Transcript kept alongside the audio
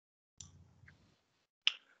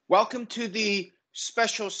Welcome to the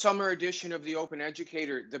special summer edition of the Open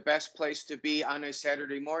Educator, the best place to be on a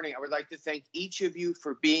Saturday morning. I would like to thank each of you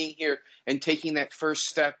for being here and taking that first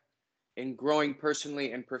step in growing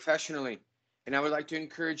personally and professionally. And I would like to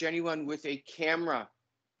encourage anyone with a camera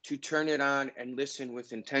to turn it on and listen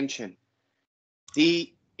with intention.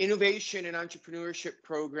 The Innovation and Entrepreneurship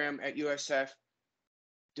Program at USF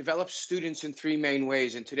develops students in three main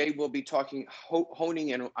ways. And today we'll be honing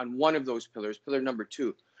in on one of those pillars, pillar number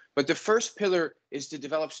 2. But the first pillar is to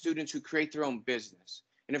develop students who create their own business.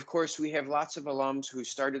 And of course, we have lots of alums who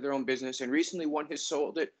started their own business, and recently one has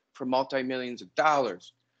sold it for multi-millions of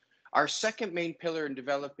dollars. Our second main pillar in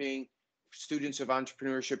developing students of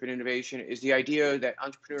entrepreneurship and innovation is the idea that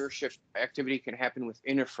entrepreneurship activity can happen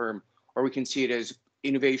within a firm, or we can see it as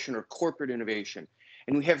innovation or corporate innovation.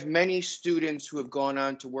 And we have many students who have gone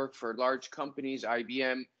on to work for large companies,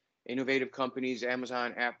 IBM, innovative companies,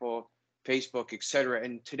 Amazon, Apple, Facebook, etc.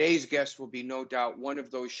 And today's guest will be no doubt one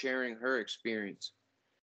of those sharing her experience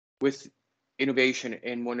with innovation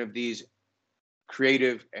in one of these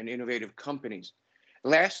creative and innovative companies.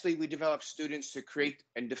 Lastly, we develop students to create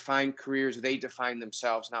and define careers they define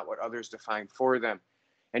themselves, not what others define for them.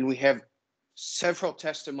 And we have several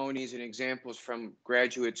testimonies and examples from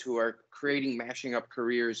graduates who are creating, mashing up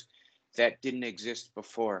careers that didn't exist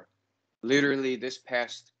before. Literally this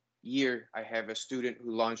past year, I have a student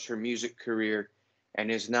who launched her music career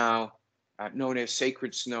and is now known as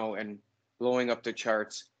Sacred Snow and blowing up the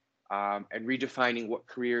charts and redefining what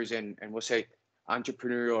careers and we'll say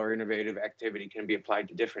entrepreneurial or innovative activity can be applied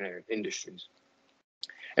to different industries.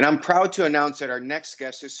 And I'm proud to announce that our next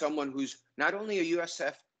guest is someone who's not only a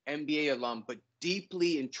USF MBA alum, but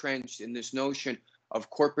deeply entrenched in this notion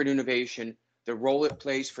of corporate innovation, the role it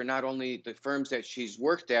plays for not only the firms that she's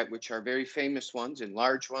worked at, which are very famous ones and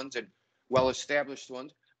large ones and well-established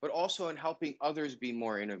ones, but also in helping others be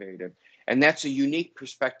more innovative. And that's a unique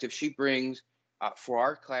perspective she brings for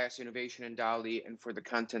our class, Innovation in DALI, and for the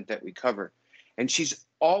content that we cover. And she's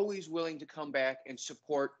always willing to come back and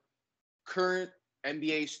support current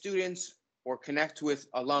MBA students or connect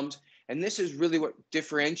with alums. And this is really what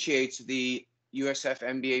differentiates the USF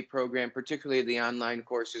MBA program, particularly the online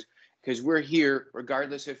courses, because we're here,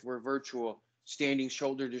 regardless if we're virtual, standing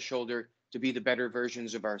shoulder to shoulder to be the better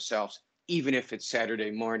versions of ourselves, even if it's Saturday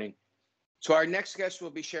morning. So our next guest will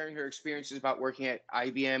be sharing her experiences about working at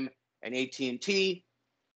IBM and AT&T.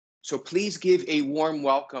 So please give a warm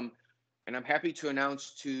welcome. And I'm happy to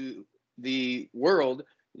announce to the world,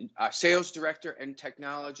 Sales Director and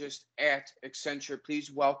Technologist at Accenture. Please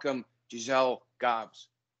welcome Gisele Gobes.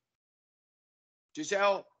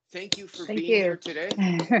 Gisele, thank you for being here today.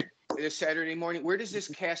 This Saturday morning. Where does this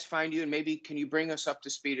cast find you? And maybe can you bring us up to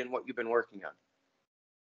speed in what you've been working on?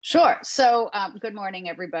 Sure. So good morning,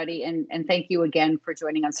 everybody. And thank you again for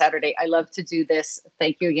joining on Saturday. I love to do this.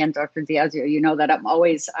 Thank you again, Dr. Diazio. You know that I'm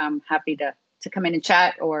always happy to come in and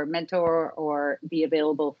chat or mentor or be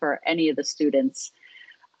available for any of the students.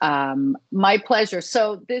 My pleasure.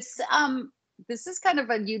 So this is kind of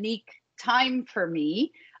a unique time for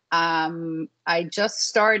me. I just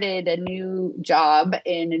started a new job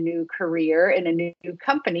in a new career in a new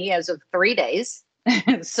company as of 3 days.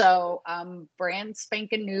 So brand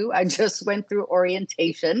spanking new. I just went through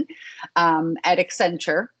orientation at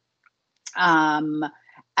Accenture.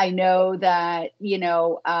 I know that,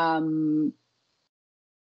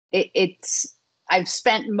 I've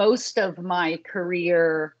spent most of my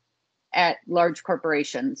career at large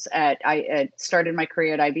corporations. I started my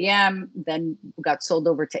career at IBM, then got sold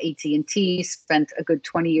over to AT&T, spent a good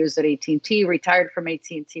 20 years at AT&T, retired from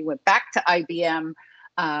AT&T, went back to IBM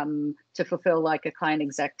to fulfill like a client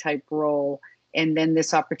exec type role. And then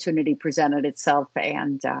this opportunity presented itself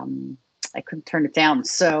and I couldn't turn it down.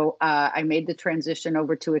 So I made the transition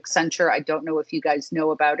over to Accenture. I don't know if you guys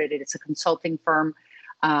know about it. It's a consulting firm.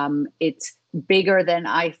 It's bigger than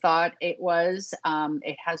I thought it was.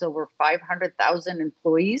 It has over 500,000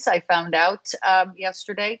 employees, I found out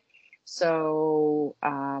yesterday. So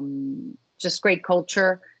just great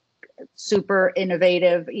culture, super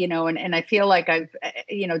innovative, and I feel like I've,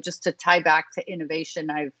 just to tie back to innovation,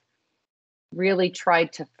 I've really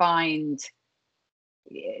tried to find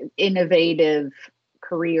innovative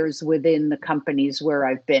careers within the companies where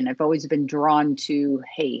I've been. I've always been drawn to,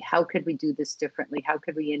 hey, how could we do this differently? How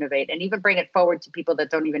could we innovate? And even bring it forward to people that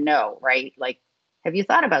don't even know, right? Like, have you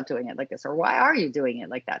thought about doing it like this? Or why are you doing it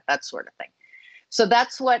like that? That sort of thing. So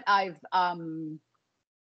that's what I've kind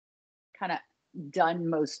of done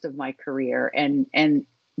most of my career. And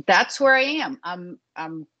that's where I am.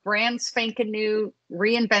 I'm brand spanking new,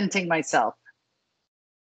 reinventing myself.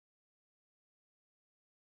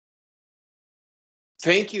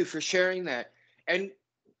 Thank you for sharing that. And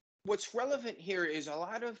what's relevant here is a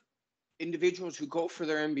lot of individuals who go for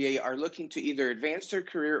their MBA are looking to either advance their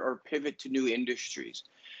career or pivot to new industries.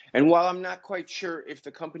 And while I'm not quite sure if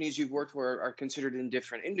the companies you've worked for are considered in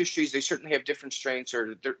different industries, they certainly have different strengths,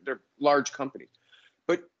 or they're large companies.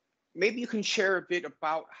 But maybe you can share a bit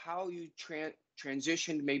about how you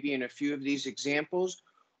transitioned maybe in a few of these examples.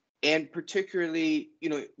 And particularly,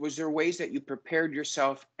 was there ways that you prepared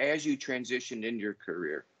yourself as you transitioned in your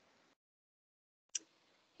career?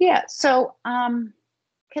 Yeah. So, can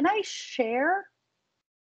I share?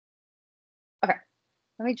 Okay.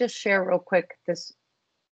 Let me just share real quick this.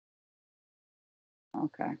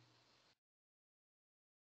 Okay.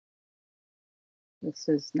 This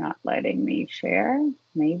is not letting me share.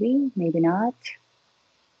 Maybe not.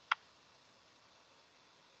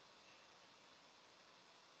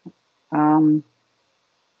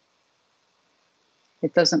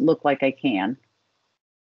 It doesn't look like I can.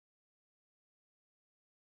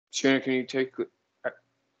 Shannon, can you take,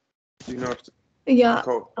 Yeah.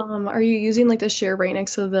 Are you using like the share right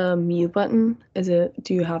next to the mute button? Do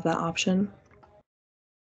you have that option?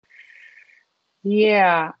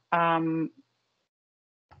 Yeah. Hold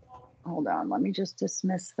on. Let me just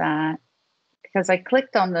dismiss that because I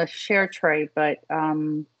clicked on the share tray, but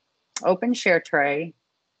open share tray.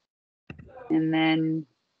 And then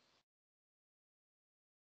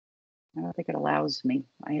I don't think it allows me.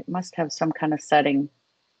 It must have some kind of setting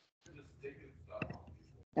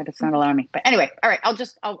that it's not allowing me. But anyway, all right.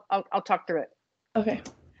 I'll talk through it. Okay.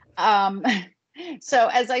 So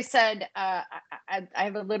as I said, I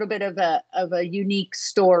have a little bit of a unique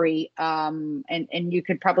story, and you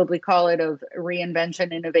could probably call it of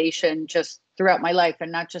reinvention, innovation, just throughout my life,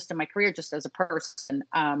 and not just in my career, just as a person.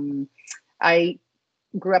 I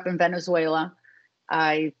grew up in Venezuela.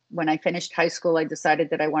 When I finished high school, I decided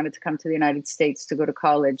that I wanted to come to the United States to go to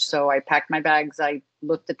college. So I packed my bags, I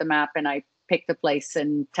looked at the map, and I picked a place,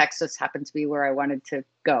 and Texas happened to be where I wanted to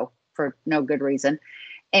go for no good reason.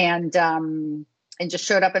 And just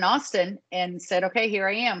showed up in Austin and said, okay, here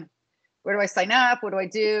I am. Where do I sign up? What do I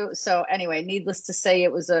do? So anyway, needless to say,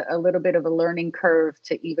 it was a little bit of a learning curve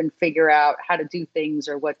to even figure out how to do things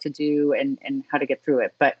or what to do and how to get through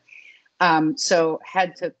it. But so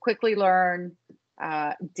had to quickly learn,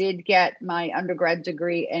 did get my undergrad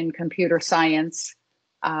degree in computer science,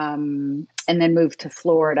 and then moved to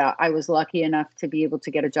Florida. I was lucky enough to be able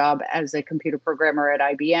to get a job as a computer programmer at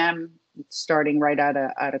IBM, starting right out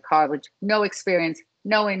of college. No experience,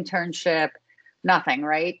 no internship, nothing,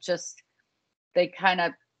 right? Just they kind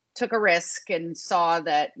of took a risk and saw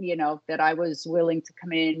that, that I was willing to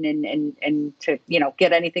come in and to,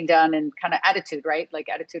 get anything done, and kind of attitude, right? Like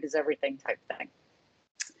attitude is everything type thing.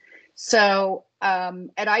 So at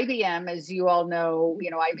IBM, as you all know,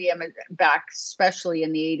 IBM back, especially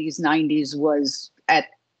in the 80s, 90s, was at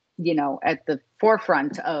the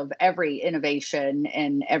forefront of every innovation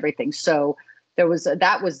and everything. So that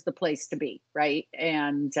was the place to be, right?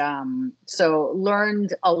 And so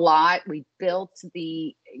learned a lot. We built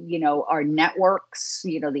our networks.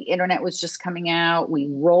 The internet was just coming out. We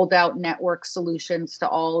rolled out network solutions to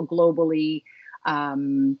all globally,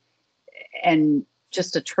 and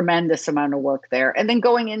just a tremendous amount of work there. And then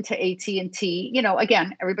going into AT&T,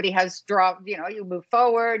 again, everybody has you move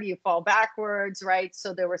forward, you fall backwards, right?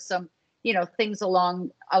 So there were some, things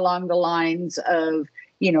along the lines of,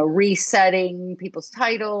 resetting people's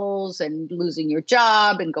titles and losing your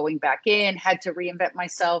job and going back in, had to reinvent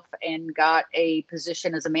myself and got a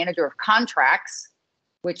position as a manager of contracts,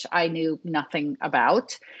 which I knew nothing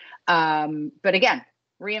about. But again,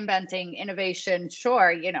 reinventing, innovation,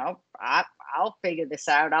 sure, I'll figure this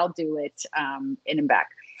out. I'll do it in and back.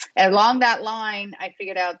 And along that line, I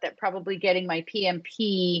figured out that probably getting my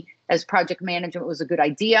PMP as project management was a good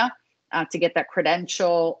idea to get that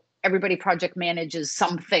credential. Everybody project manages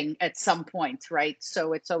something at some point, right?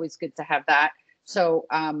 So it's always good to have that. So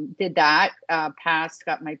did that, passed,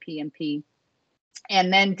 got my PMP,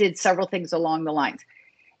 and then did several things along the lines.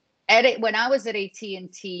 When I was at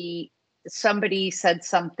AT&T, somebody said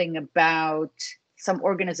something about some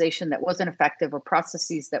organization that wasn't effective or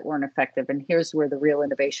processes that weren't effective. And here's where the real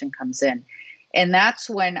innovation comes in. And that's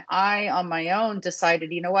when I, on my own,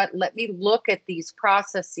 decided, you know what, let me look at these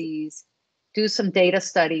processes, do some data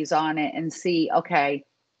studies on it and see, okay,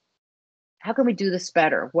 how can we do this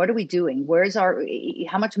better? What are we doing?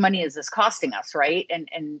 How much money is this costing us, right?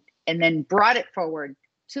 And then brought it forward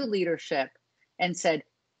to leadership and said,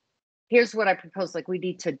 here's what I propose. Like, we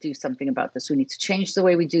need to do something about this. We need to change the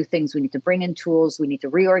way we do things. We need to bring in tools. We need to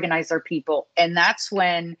reorganize our people. And that's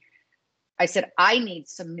when I said, I need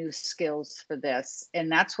some new skills for this.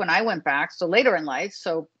 And that's when I went back. So later in life,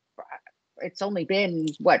 so it's only been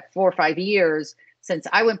what, 4 or 5 years since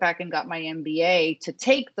I went back and got my MBA to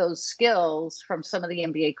take those skills from some of the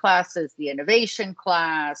MBA classes, the innovation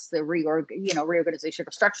class, the reorganization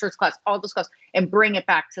of structures class, all those classes, and bring it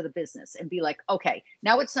back to the business and be like, okay,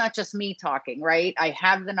 now it's not just me talking, right? I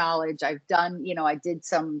have the knowledge. I've done,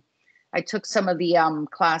 I took some of the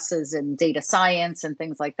classes in data science and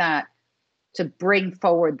things like that to bring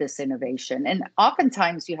forward this innovation. And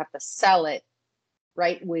oftentimes you have to sell it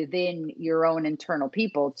right within your own internal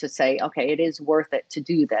people to say, okay, it is worth it to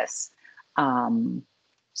do this. And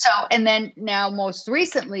then now most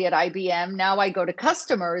recently at IBM, now I go to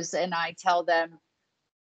customers and I tell them,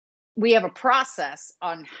 we have a process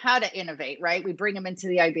on how to innovate, right? We bring them into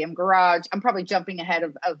the IBM garage. I'm probably jumping ahead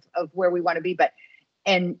of where we want to be, but,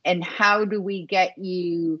 and how do we get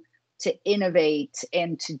you to innovate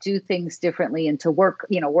and to do things differently and to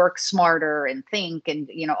work smarter and think and,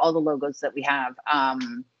 all the logos that we have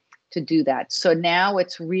to do that. So now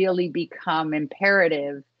it's really become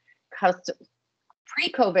imperative,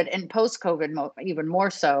 pre-COVID and post-COVID, even more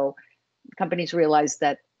so, companies realize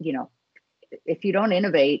that, if you don't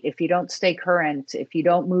innovate, if you don't stay current, if you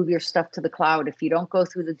don't move your stuff to the cloud, if you don't go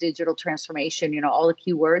through the digital transformation, all the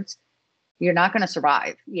keywords, you're not going to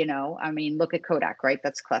survive. Look at Kodak, right?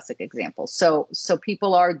 That's a classic example. So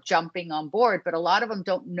people are jumping on board, but a lot of them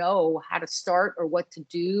don't know how to start or what to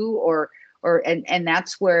do, and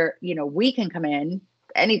that's where, we can come in,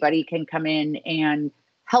 anybody can come in and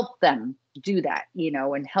help them do that,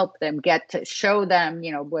 and help them get to show them,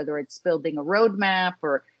 whether it's building a roadmap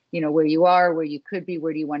or, where you are, where you could be,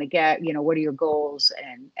 where do you want to get, what are your goals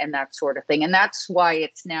and that sort of thing. And that's why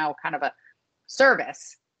it's now kind of a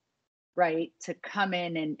service, right, to come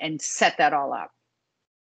in and set that all up.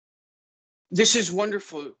 This is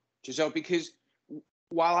wonderful, Gisele, because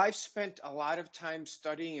while I've spent a lot of time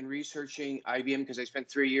studying and researching IBM, because I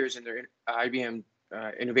spent 3 years in their IBM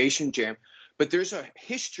Innovation Jam, but there's a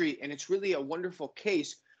history and it's really a wonderful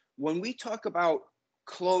case. When we talk about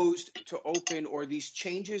closed to open or these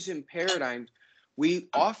changes in paradigms, we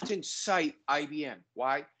often cite IBM.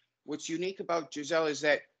 Why? What's unique about Gisele is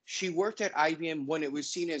that she worked at IBM when it was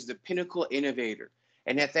seen as the pinnacle innovator.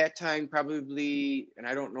 And at that time, probably, and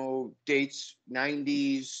I don't know dates,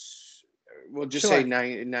 90s, we'll just say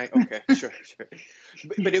nine. Okay, sure.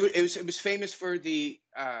 But it was famous for the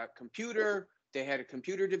computer. They had a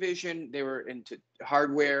computer division. They were into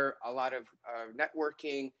hardware, a lot of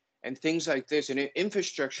networking and things like this and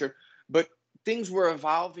infrastructure. But things were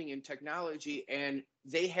evolving in technology and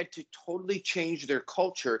they had to totally change their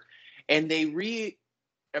culture. And they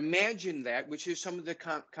imagine that, which is some of the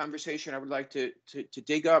conversation I would like to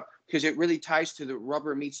dig up, because it really ties to the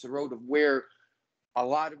rubber meets the road of where a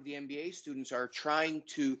lot of the MBA students are trying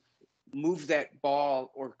to move that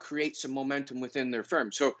ball or create some momentum within their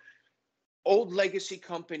firm. So old legacy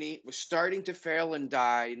company was starting to fail and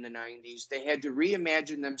die in the 90s. They had to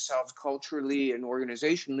reimagine themselves culturally and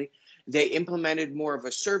organizationally. They implemented more of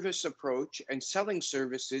a service approach and selling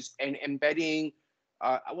services and embedding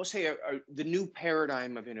I will say the new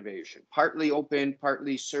paradigm of innovation, partly open,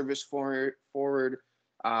 partly service forward,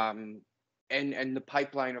 and the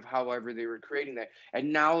pipeline of however they were creating that.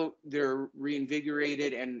 And now they're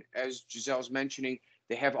reinvigorated. And as Gisele's mentioning,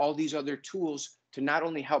 they have all these other tools to not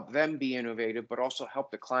only help them be innovative, but also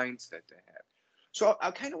help the clients that they have. So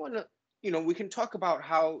I kind of want to, we can talk about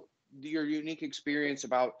how your unique experience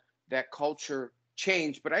about that culture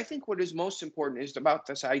changed. But I think what is most important is about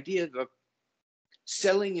this idea of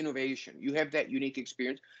selling innovation. You have that unique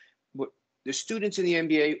experience. But the students in the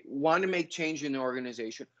MBA want to make change in the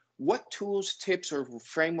organization. What tools, tips, or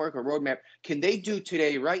framework or roadmap can they do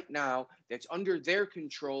today, right now, that's under their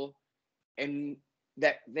control and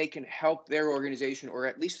that they can help their organization or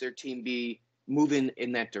at least their team be moving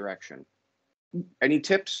in that direction? Any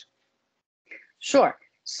tips? Sure.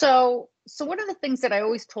 So one of the things that I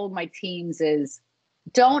always told my teams is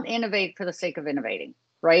don't innovate for the sake of innovating.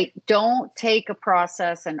 Right? Don't take a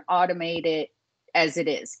process and automate it as it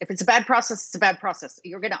is. If it's a bad process, it's a bad process.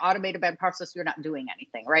 You're going to automate a bad process, you're not doing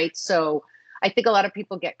anything, right? So I think a lot of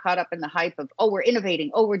people get caught up in the hype of, oh, we're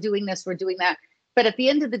innovating, oh, we're doing this, we're doing that. But at the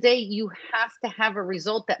end of the day, you have to have a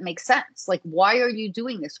result that makes sense. Like, why are you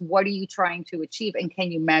doing this? What are you trying to achieve? And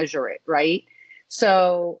can you measure it, right?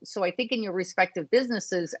 So I think in your respective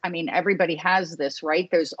businesses, everybody has this, right?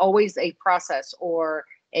 There's always a process or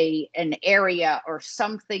an area or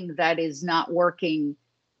something that is not working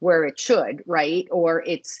where it should, right? Or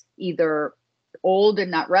it's either old and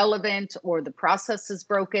not relevant, or the process is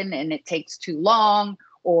broken and it takes too long,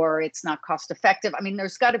 or it's not cost effective. I mean,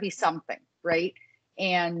 there's got to be something, right?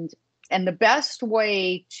 And the best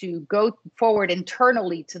way to go forward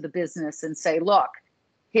internally to the business and say, look,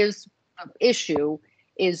 here's the issue,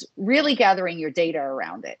 is really gathering your data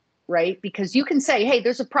around it, right? Because you can say, hey,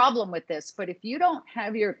 there's a problem with this, but if you don't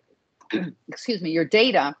have your, excuse me, your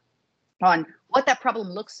data on what that problem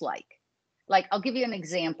looks like I'll give you an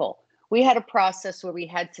example. We had a process where we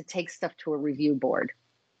had to take stuff to a review board,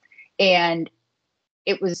 and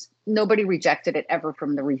it was, nobody rejected it ever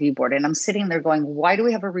from the review board. And I'm sitting there going, why do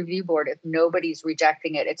we have a review board if nobody's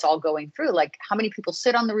rejecting it? It's all going through. Like, how many people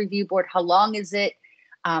sit on the review board? How long is it?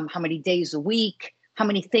 How many days a week? How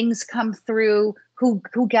many things come through? Who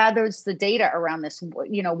gathers the data around this?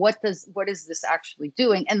 You know, what is this actually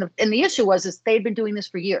doing? And the issue was they'd been doing this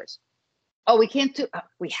for years. Oh, we can't do,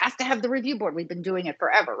 we have to have the review board. We've been doing it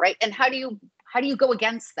forever, right? And how do you go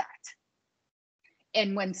against that?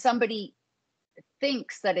 And when somebody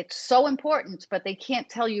thinks that it's so important, but they can't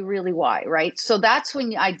tell you really why, right? So that's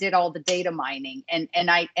when I did all the data mining, and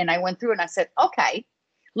I went through and I said, okay,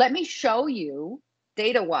 let me show you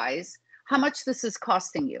data-wise how much this is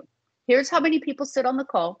costing you. Here's how many people sit on the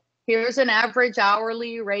call. Here's an average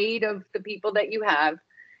hourly rate of the people that you have.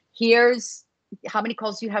 Here's how many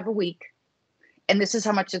calls you have a week. And this is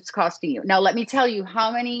how much it's costing you. Now, let me tell you,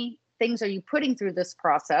 how many things are you putting through this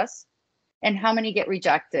process and how many get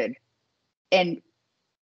rejected? And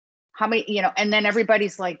how many, you know, and then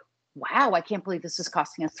everybody's like, wow, I can't believe this is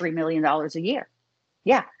costing us $3 million a year.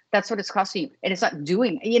 Yeah, that's what it's costing you. And it's not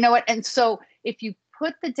doing, you know what? And so if you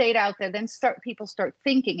put the data out there, then people start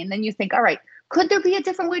thinking, and then you think, all right, could there be a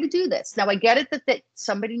different way to do this? Now, I get it that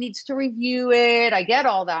somebody needs to review it. I get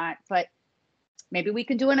all that, but maybe we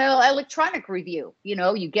can do an electronic review. You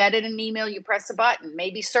know, you get it in an email, you press a button.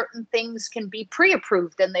 Maybe certain things can be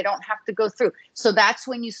pre-approved and they don't have to go through. So that's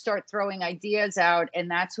when you start throwing ideas out,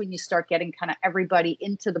 and that's when you start getting kind of everybody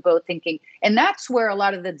into the boat thinking. And that's where a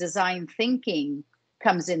lot of the design thinking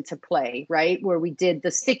comes into play, right? Where we did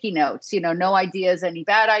the sticky notes, you know, no idea is any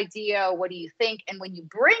bad idea. What do you think? And when you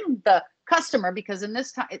bring the customer, because in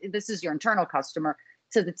this time, this is your internal customer,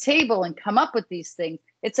 to the table and come up with these things,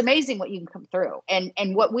 it's amazing what you can come through.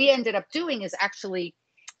 And what we ended up doing is actually,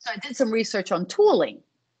 so I did some research on tooling,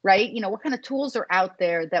 right? You know, what kind of tools are out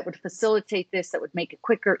there that would facilitate this, that would make it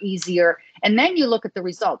quicker, easier. And then you look at the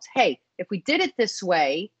results. Hey, if we did it this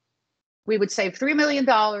way, we would save $3 million,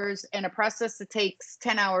 and a process that takes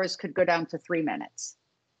 10 hours could go down to 3 minutes.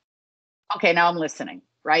 Okay, now I'm listening,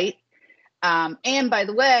 right? And by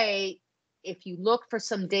the way, if you look for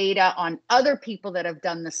some data on other people that have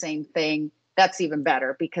done the same thing, that's even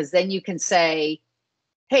better, because then you can say,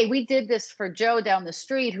 hey, we did this for Joe down the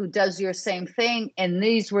street who does your same thing, and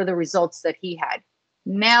these were the results that he had.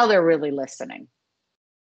 Now they're really listening,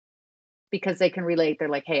 because they can relate. They're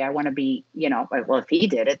like, hey, I want to be, you know, well, if he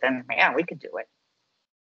did it, then yeah, we could do it.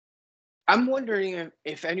 I'm wondering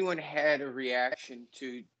if anyone had a reaction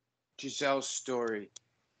to Gisele's story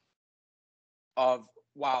of,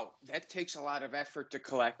 wow, that takes a lot of effort to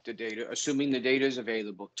collect the data, assuming the data is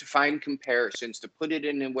available, to find comparisons, to put it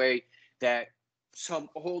in a way that some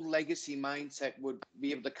old legacy mindset would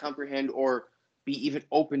be able to comprehend or be even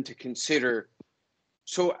open to consider.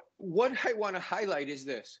 So what I want to highlight is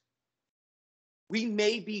this. We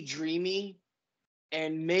may be dreamy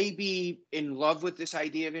and may be in love with this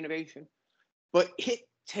idea of innovation, but it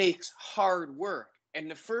takes hard work.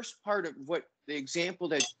 And the first part of what the example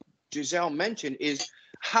that Gisele mentioned is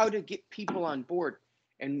how to get people on board.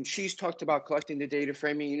 And she's talked about collecting the data,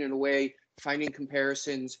 framing it in a way, finding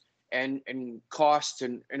comparisons and costs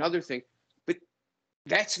and other things. But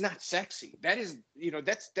that's not sexy. That is, you know,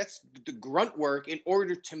 that's the grunt work in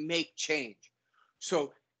order to make change.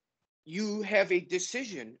 So you have a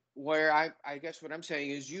decision where I guess what I'm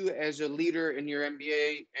saying is, you as a leader in your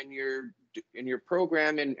MBA and your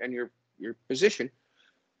program and your position,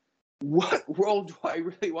 what role do I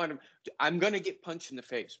really want to? I'm going to get punched in the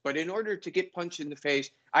face, but in order to get punched in the face,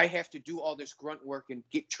 I have to do all this grunt work and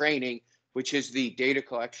get training, which is the data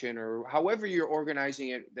collection or however you're organizing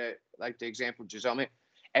it, that like the example Gisele made,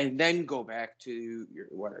 and then go back to your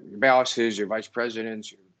bosses, your vice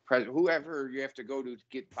presidents, your president, whoever you have to go to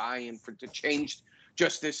get buy-in to change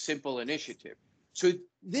just this simple initiative. So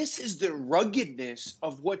this is the ruggedness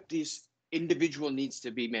of what this individual needs to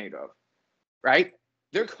be made of, right?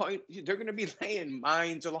 They're going to be laying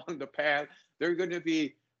mines along the path. They're going to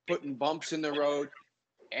be putting bumps in the road,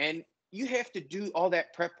 and you have to do all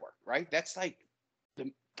that prep work, right? That's like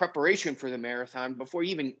the preparation for the marathon before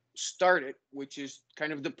you even start it, which is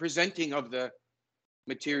kind of the presenting of the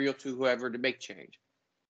material to whoever to make change.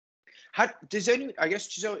 How does any? I guess,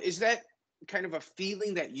 Gisele, is that kind of a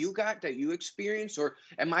feeling that you got, that you experienced, or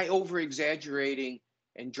am I over exaggerating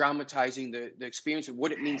and dramatizing the experience of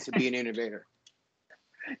what it means to be an innovator?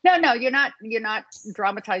 No, you're not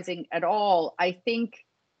dramatizing at all. I think,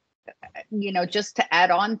 just to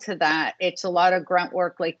add on to that, it's a lot of grunt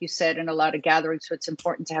work, like you said, and a lot of gathering. So it's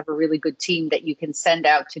important to have a really good team that you can send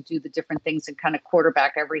out to do the different things and kind of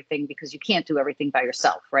quarterback everything, because you can't do everything by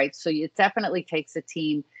yourself, right? So it definitely takes a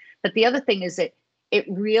team. But the other thing is that it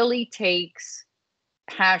really takes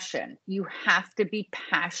passion. You have to be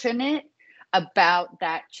passionate about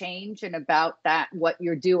that change and about that, what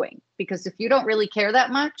you're doing. Because if you don't really care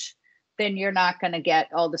that much, then you're not going to get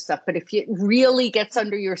all the stuff. But if it really gets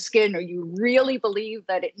under your skin, or you really believe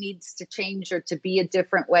that it needs to change or to be a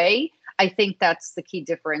different way, I think that's the key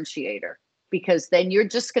differentiator. Because then you're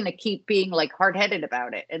just going to keep being like hard-headed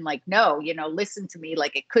about it and like, no, listen to me,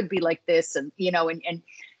 like it could be like this, and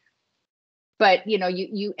but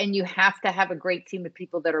you have to have a great team of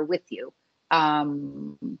people that are with you,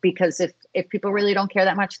 because if people really don't care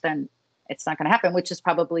that much, then it's not going to happen, which is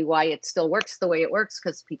probably why it still works the way it works,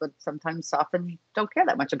 because people sometimes often don't care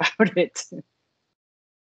that much about it.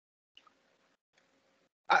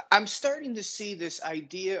 I'm starting to see this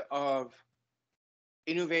idea of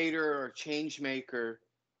innovator or change maker,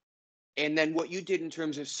 and then what you did in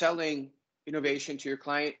terms of selling innovation to your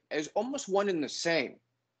client as almost one and the same.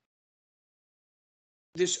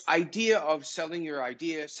 This idea of selling your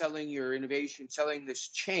idea, selling your innovation, selling this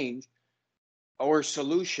change or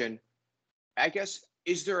solution, I guess,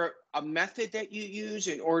 is there a method that you use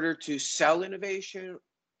in order to sell innovation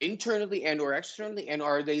internally and or externally, and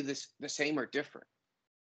are they the same or different?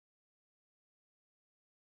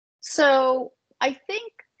 So I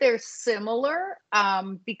think they're similar,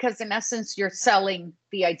 because in essence, you're selling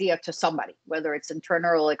the idea to somebody, whether it's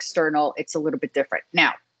internal or external. It's a little bit different.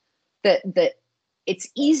 Now, it's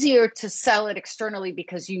easier to sell it externally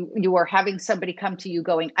because you are having somebody come to you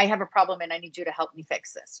going, I have a problem and I need you to help me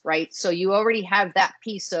fix this, right? So you already have that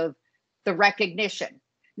piece of the recognition.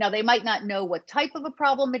 Now, they might not know what type of a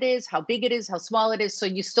problem it is, how big it is, how small it is. So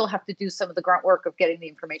you still have to do some of the grunt work of getting the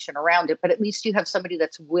information around it, but at least you have somebody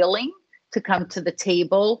that's willing to come to the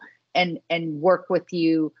table and work with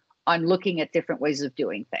you on looking at different ways of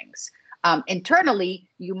doing things. Internally,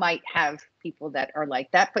 you might have people that are like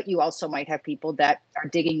that, but you also might have people that are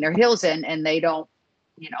digging their heels in and they don't,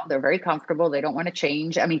 they're very comfortable. They don't want to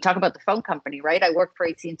change. I mean, talk about the phone company, right? I worked for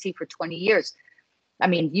AT&T for 20 years. I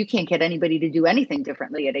mean, you can't get anybody to do anything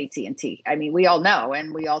differently at AT&T. I mean, we all know,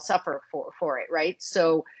 and we all suffer for it, right?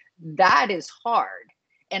 So that is hard.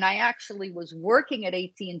 And I actually was working at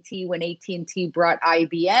AT&T when AT&T brought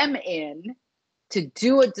IBM in to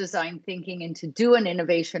do a design thinking and to do an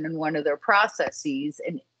innovation in one of their processes.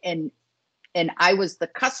 And I was the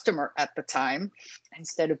customer at the time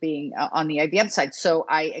instead of being on the IBM side. So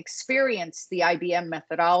I experienced the IBM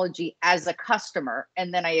methodology as a customer,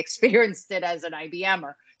 and then I experienced it as an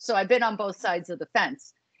IBMer. So I've been on both sides of the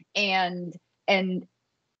fence. And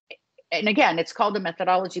again, it's called a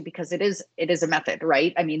methodology because it is a method,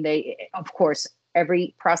 right? I mean, of course,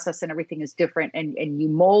 every process and everything is different, and you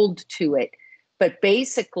mold to it. But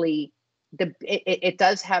basically, it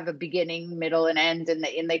does have a beginning, middle, and end, and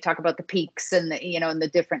they talk about the peaks and and the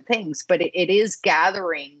different things. But it is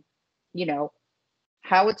gathering,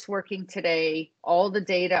 how it's working today, all the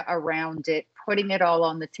data around it, putting it all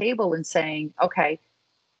on the table, and saying, okay,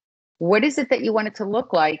 what is it that you want it to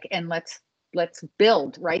look like, and let's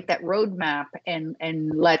build, right, that roadmap, and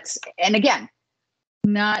again,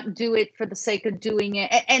 not do it for the sake of doing it.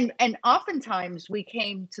 And oftentimes we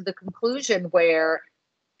came to the conclusion where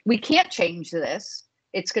we can't change this.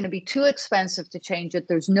 It's going to be too expensive to change it.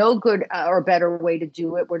 There's no good or better way to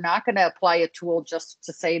do it. We're not going to apply a tool just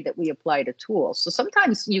to say that we applied a tool. So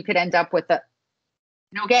sometimes you could end up with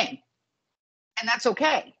no gain, and that's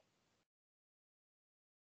okay.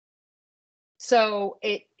 So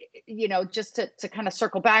just to kind of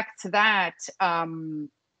circle back to that,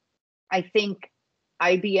 I think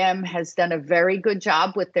IBM has done a very good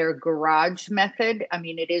job with their garage method. I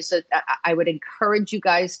mean, I would encourage you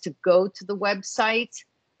guys to go to the website.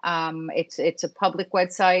 It's a public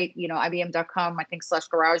website, IBM.com, I think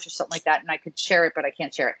 /garage or something like that. And I could share it, but I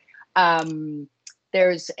can't share it.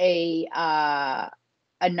 There's a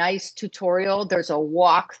nice tutorial. There's a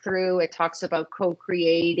walkthrough. It talks about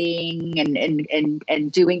co-creating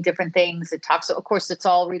and doing different things. It talks, of course, it's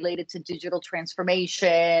all related to digital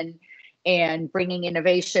transformation and bringing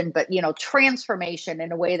innovation, but transformation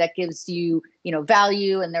in a way that gives you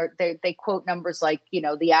value. And they quote numbers like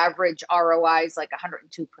the average ROI is like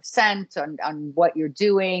 102% on what you're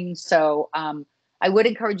doing. So I would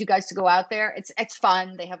encourage you guys to go out there. It's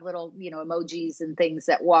fun. They have little, emojis and things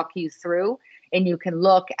that walk you through, and you can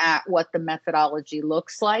look at what the methodology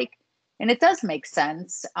looks like. And it does make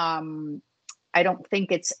sense. I don't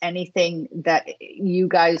think it's anything that you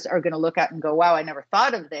guys are going to look at and go, wow, I never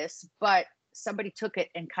thought of this, but somebody took it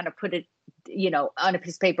and kind of put it, on a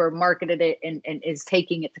piece of paper, marketed it, and is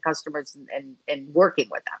taking it to customers and working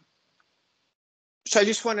with them. So I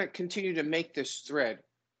just want to continue to make this thread.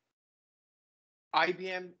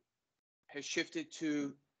 IBM has shifted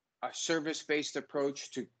to a service-based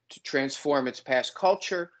approach to transform its past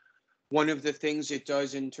culture. One of the things it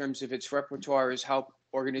does in terms of its repertoire is help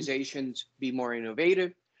organizations be more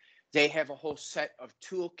innovative. They have a whole set of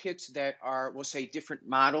toolkits that are, we'll say, different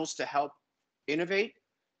models to help innovate.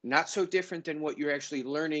 Not so different than what you're actually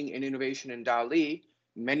learning in innovation in DALI.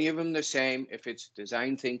 Many of them the same. If it's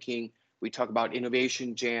design thinking, we talk about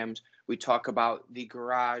innovation jams, we talk about the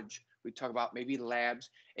garage, we talk about maybe labs.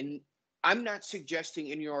 And I'm not suggesting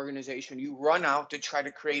in your organization you run out to try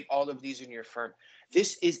to create all of these in your firm.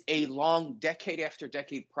 This is a long decade after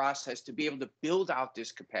decade process to be able to build out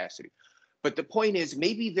this capacity. But the point is,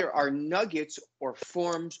 maybe there are nuggets or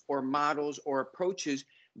forms or models or approaches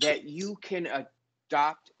that you can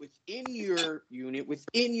adopt within your unit,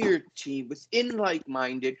 within your team, within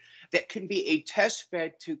like-minded, that can be a test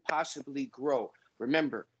bed to possibly grow.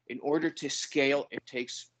 Remember, in order to scale, it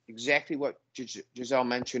takes exactly what Gisele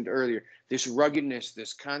mentioned earlier, this ruggedness,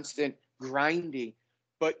 this constant grinding,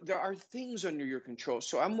 but there are things under your control.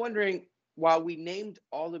 So I'm wondering, while we named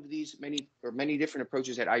all of these many different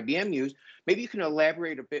approaches that IBM used, maybe you can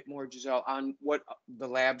elaborate a bit more, Gisele, on what the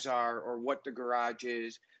labs are or what the garage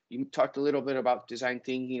is. You talked a little bit about design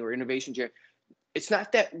thinking or innovation. It's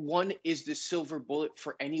not that one is the silver bullet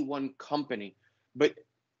for any one company, but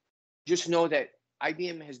just know that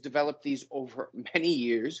IBM has developed these over many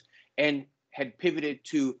years and had pivoted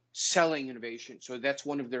to selling innovation. So that's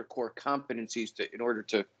one of their core competencies in order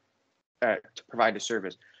to provide a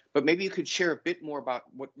service. But maybe you could share a bit more about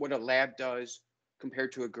what a lab does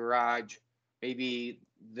compared to a garage, maybe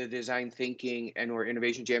the design thinking and or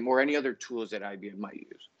innovation jam, or any other tools that IBM might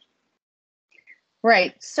use.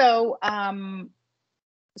 Right. So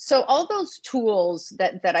all those tools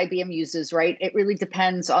that IBM uses, right, it really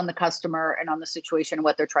depends on the customer and on the situation and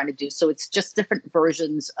what they're trying to do. So it's just different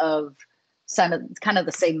versions of kind of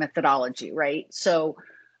the same methodology, right? So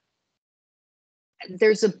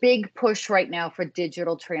there's a big push right now for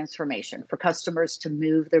digital transformation, for customers to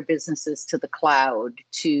move their businesses to the cloud,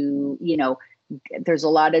 to, there's a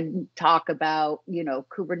lot of talk about,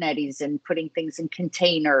 Kubernetes and putting things in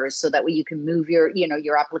containers so that way you can move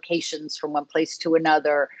your applications from one place to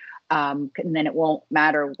another. And then it won't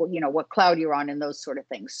matter, what cloud you're on and those sort of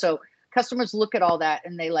things. So customers look at all that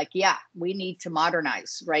and they yeah, we need to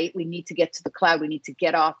modernize, right? We need to get to the cloud. We need to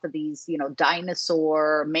get off of these,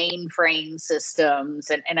 dinosaur mainframe systems.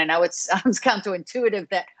 And I know it sounds counterintuitive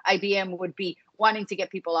that IBM would be wanting to get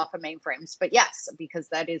people off of mainframes, but yes, because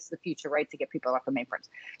that is the future, right? To get people off of mainframes.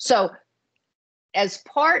 So as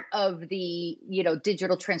part of the,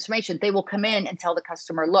 digital transformation, they will come in and tell the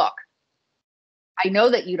customer, look, I know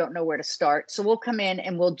that you don't know where to start. So we'll come in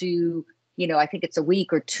and we'll do, I think it's a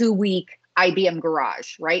week or 2 week IBM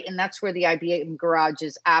Garage, right? And that's where the IBM Garage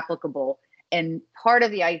is applicable. And part of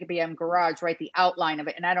the IBM Garage, right, the outline of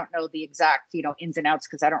it, and I don't know the exact, ins and outs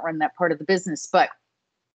because I don't run that part of the business, but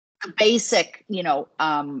the basic,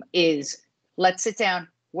 is let's sit down.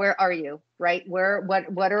 Where are you, right?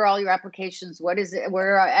 What are all your applications? What is it?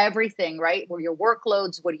 Where are everything, right? Where your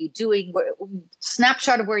workloads? What are you doing?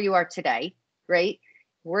 Snapshot of where you are today, right?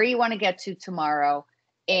 Where you want to get to tomorrow.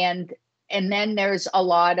 And then there's a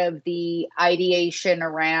lot of the ideation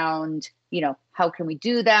around, how can we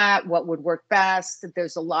do that? What would work best?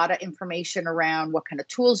 There's a lot of information around what kind of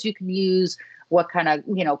tools you can use, what kind of,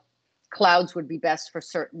 clouds would be best for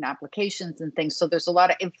certain applications and things. So there's a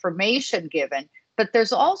lot of information given, but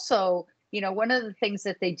there's also, one of the things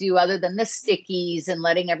that they do other than the stickies and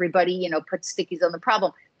letting everybody, put stickies on the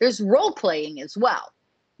problem, there's role playing as well,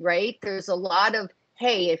 right? There's a lot of,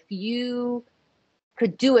 hey, if you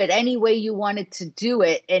could do it any way you wanted to do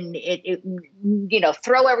it and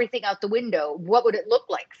throw everything out the window, what would it look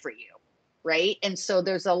like for you? Right. And so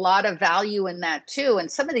there's a lot of value in that too. And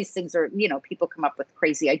some of these things are, people come up with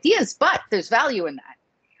crazy ideas, but there's value in that.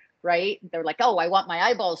 Right. They're like, oh, I want my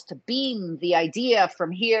eyeballs to beam the idea from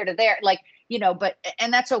here to there.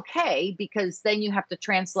 And that's okay, because then you have to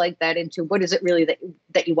translate that into what is it really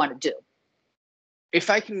that you want to do. If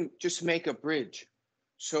I can just make a bridge.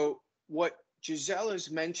 So what Gisele is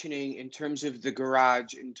mentioning in terms of the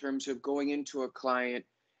garage, in terms of going into a client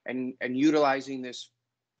and utilizing this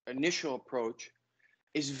initial approach,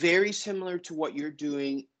 is very similar to what you're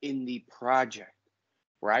doing in the project,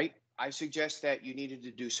 right? I suggest that you needed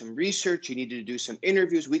to do some research, you needed to do some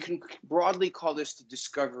interviews. We can broadly call this the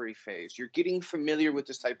discovery phase. You're getting familiar with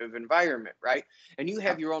this type of environment, right? And you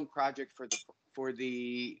have your own project for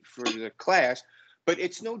the class, but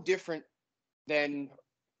it's no different than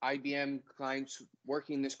IBM clients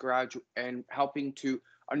working this garage and helping to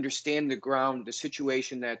understand the ground, the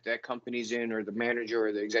situation that that company's in, or the manager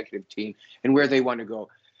or the executive team, and where they want to go.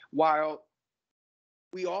 While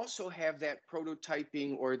we also have that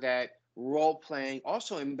prototyping or that role playing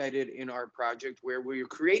also embedded in our project where we're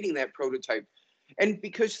creating that prototype. And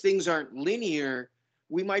because things aren't linear,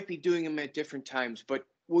 we might be doing them at different times, but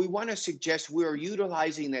we want to suggest we're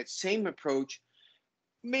utilizing that same approach,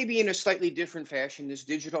 maybe in a slightly different fashion, this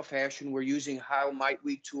digital fashion. We're using how might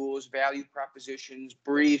we tools, value propositions,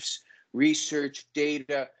 briefs, research,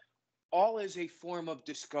 data, all as a form of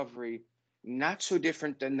discovery, not so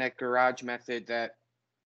different than that garage method that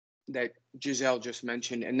Gisele just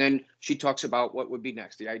mentioned. And then she talks about what would be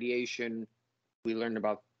next, the ideation. We learned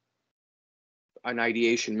about an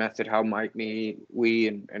ideation method, how might we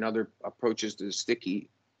and other approaches to the stickies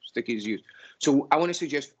used. So I want to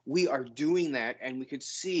suggest we are doing that, and we could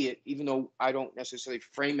see it, even though I don't necessarily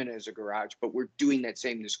frame it as a garage, but we're doing that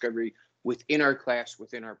same discovery within our class,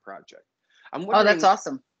 within our project. I'm wondering, Oh, that's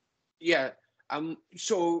awesome. Yeah.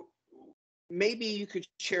 So maybe you could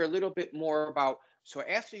share a little bit more about, so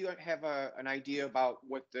after you have an idea about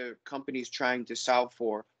what the company's trying to solve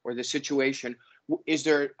for or the situation, is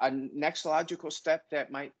there a next logical step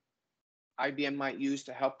that IBM might use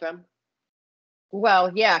to help them?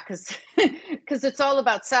 Well, yeah, because it's all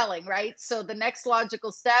about selling, right? So the next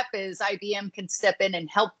logical step is IBM can step in and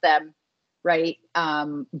help them, right,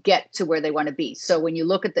 get to where they want to be. So when you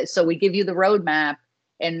look at this, so we give you the roadmap,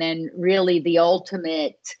 and then really the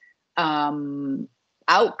ultimate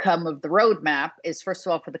outcome of the roadmap is, first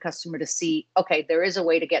of all, for the customer to see, okay, there is a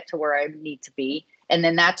way to get to where I need to be. And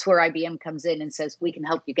then that's where IBM comes in and says, we can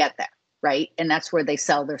help you get there. Right. And that's where they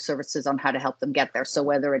sell their services on how to help them get there. So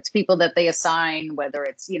whether it's people that they assign, whether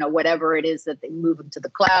it's, whatever it is that they move them to the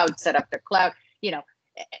cloud, set up their cloud,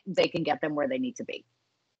 they can get them where they need to be.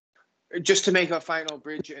 Just to make a final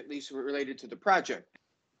bridge, at least related to the project,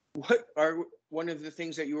 what are one of the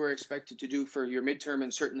things that you were expected to do for your midterm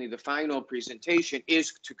and certainly the final presentation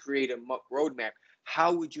is to create a roadmap.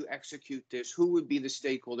 How would you execute this? Who would be the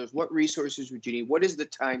stakeholders? What resources would you need? What is the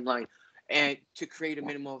timeline? And to create a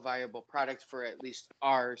minimal viable product for at least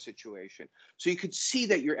our situation. So you could see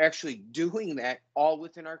that you're actually doing that all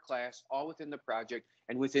within our class, all within the project,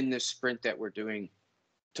 and within this sprint that we're doing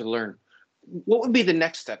to learn. What would be the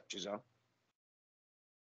next step, Gisele?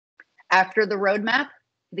 After the roadmap,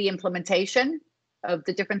 the implementation of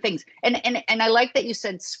the different things. And I like that you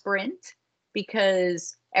said sprint,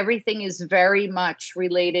 because everything is very much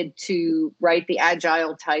related to, right, the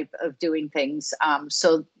agile type of doing things.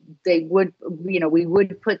 So they would, we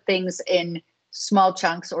would put things in small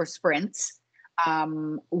chunks or sprints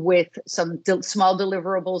with some small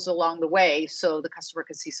deliverables along the way, so the customer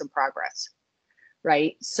can see some progress,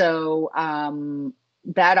 right? So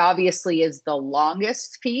that obviously is the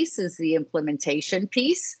longest piece, is the implementation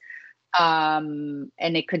piece. And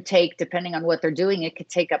it could take, depending on what they're doing, it could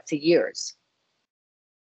take up to years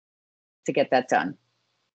to get that done.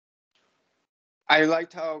 I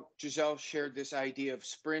liked how Gisele shared this idea of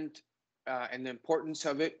sprint and the importance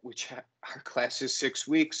of it, which our class is 6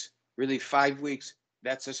 weeks, really 5 weeks.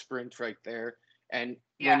 That's a sprint right there. And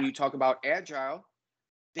when you talk about agile,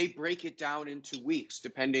 they break it down into weeks,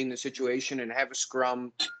 depending the situation, and have a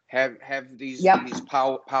scrum, have these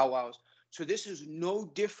powwows. So this is no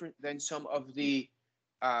different than some of the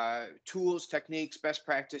tools, techniques, best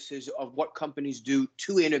practices of what companies do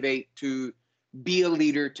to innovate, to be a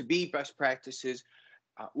leader, to be best practices.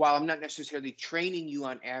 While I'm not necessarily training you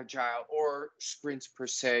on agile or sprints per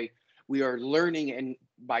se, we are learning and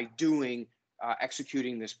by doing,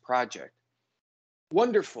 executing this project.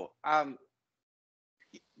 Wonderful.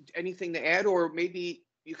 Anything to add, or maybe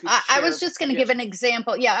you could share? I was just going to give an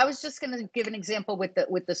example. Yeah, I was just going to give an example with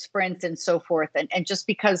the sprint and so forth. And just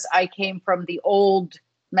because I came from the old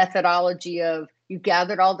methodology of, you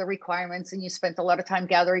gathered all the requirements and you spent a lot of time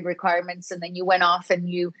gathering requirements, and then you went off and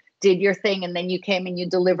you did your thing, and then you came and you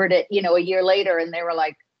delivered it, a year later, and they were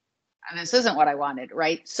like, this isn't what I wanted,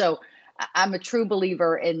 right? So I'm a true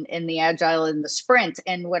believer in the agile and the sprint.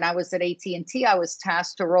 And when I was at AT&T, I was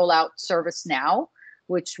tasked to roll out ServiceNow,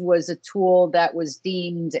 which was a tool that was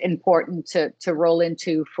deemed important to roll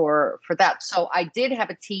into for that. So I did have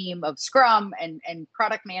a team of Scrum and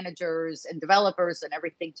product managers and developers and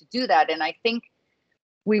everything to do that. And I think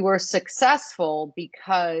we were successful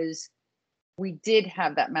because we did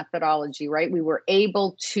have that methodology, right? We were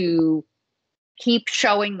able to keep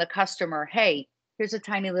showing the customer, hey, here's a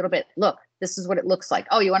tiny little bit. Look, this is what it looks like.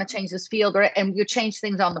 Oh, you want to change this field, right? And you change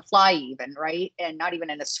things on the fly even, right? And not even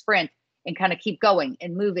in a sprint, and kind of keep going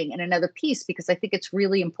and moving. And another piece, because I think it's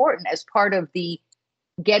really important as part of the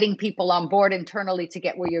getting people on board internally to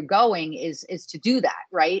get where you're going is to do that,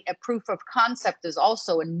 right? A proof of concept is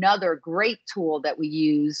also another great tool that we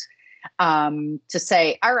use to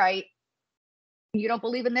say, all right, you don't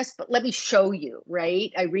believe in this, but let me show you,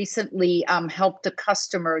 right? I recently helped a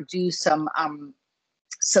customer do some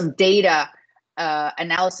data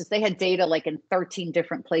analysis. They had data like in 13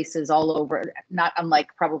 different places all over, not unlike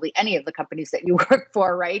probably any of the companies that you work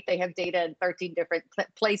for, right? They have data in 13 different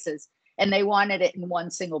places, and they wanted it in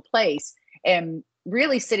one single place. And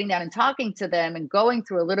really sitting down and talking to them and going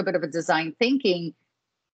through a little bit of a design thinking,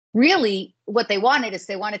 really what they wanted is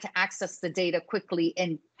they wanted to access the data quickly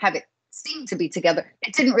and have it seem to be together.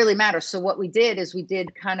 It didn't really matter. So what we did is we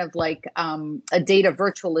did kind of like a data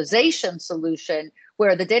virtualization solution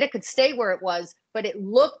where the data could stay where it was, but it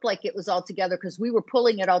looked like it was all together because we were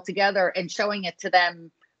pulling it all together and showing it to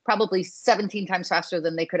them probably 17 times faster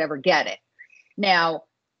than they could ever get it. Now,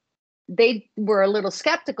 they were a little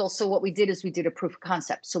skeptical. So what we did is we did a proof of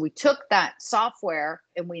concept. So we took that software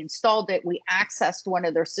and we installed it. We accessed one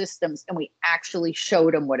of their systems and we actually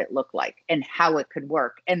showed them what it looked like and how it could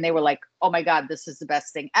work. And they were like, oh my God, this is the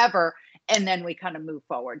best thing ever. And then we kind of move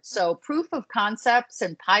forward. So proof of concepts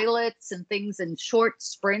and pilots and things in short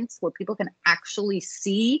sprints where people can actually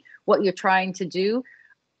see what you're trying to do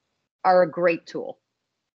are a great tool.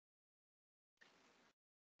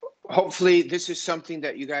 Hopefully this is something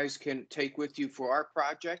that you guys can take with you for our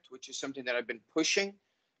project, which is something that I've been pushing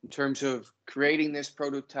in terms of creating this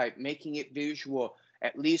prototype, making it visual,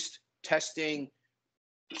 at least testing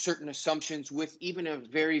certain assumptions with even a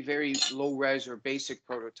very, very low res or basic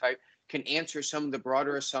prototype can answer some of the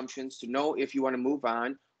broader assumptions to know if you want to move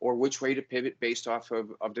on or which way to pivot based off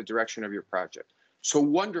of the direction of your project. So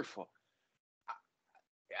wonderful.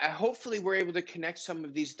 Hopefully we're able to connect some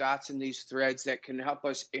of these dots and these threads that can help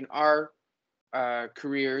us in our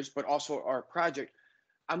careers, but also our project.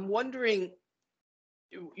 I'm wondering,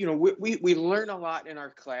 you know, we learn a lot in our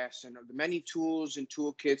class and the many tools and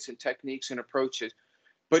toolkits and techniques and approaches.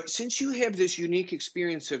 But since you have this unique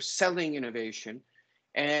experience of selling innovation,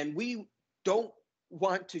 and we don't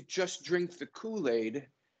want to just drink the Kool-Aid,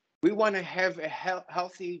 we want to have a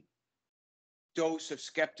healthy dose of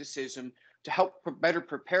skepticism to help better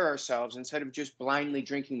prepare ourselves instead of just blindly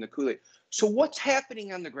drinking the Kool-Aid. So what's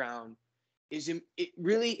happening on the ground? Is it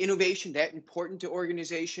really innovation that important to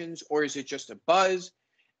organizations, or is it just a buzz?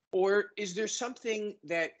 Or is there something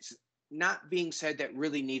that's not being said that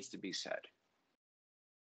really needs to be said?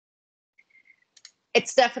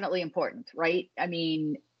 It's definitely important, right? I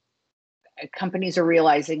mean, companies are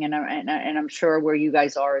realizing, and I'm sure where you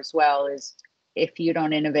guys are as well, is if you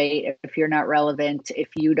don't innovate, if you're not relevant, if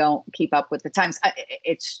you don't keep up with the times,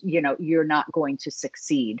 it's, you know, you're not going to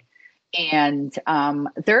succeed. And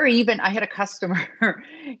I had a customer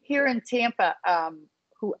here in Tampa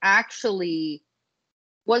who actually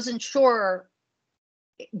wasn't sure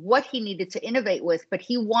what he needed to innovate with, but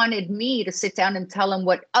he wanted me to sit down and tell him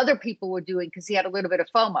what other people were doing because he had a little bit of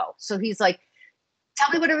FOMO. So he's like,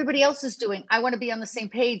 tell me what everybody else is doing. I want to be on the same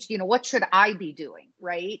page. You know, what should I be doing?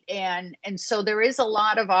 Right. And so there is a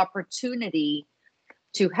lot of opportunity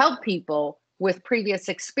to help people with previous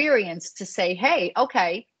experience to say, hey,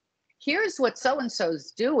 okay, here's what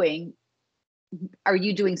so-and-so's doing. Are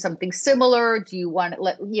you doing something similar? Do you want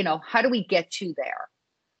to how do we get you there?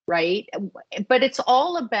 Right. But it's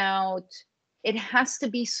all about, it has to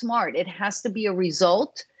be smart. It has to be a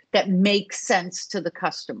result that makes sense to the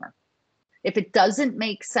customer. If it doesn't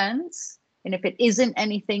make sense, and if it isn't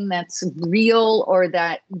anything that's real or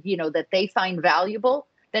that, you know, that they find valuable,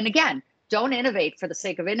 then again, don't innovate for the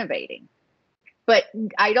sake of innovating. But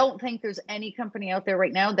I don't think there's any company out there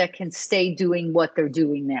right now that can stay doing what they're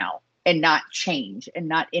doing now and not change and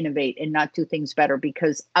not innovate and not do things better,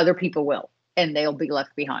 because other people will, and they'll be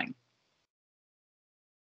left behind.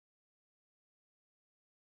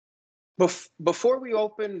 Before we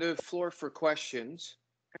open the floor for questions,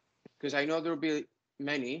 because I know there'll be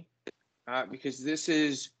many, because this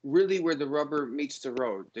is really where the rubber meets the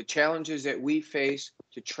road, the challenges that we face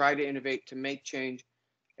to try to innovate, to make change.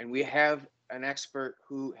 And we have an expert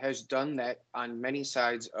who has done that on many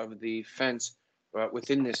sides of the fence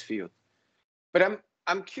within this field. But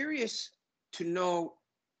I'm curious to know,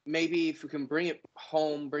 maybe if we can bring it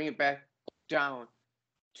home, bring it back down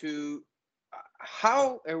to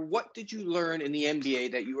how or what did you learn in the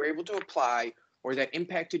MBA that you were able to apply or that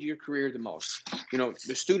impacted your career the most? You know,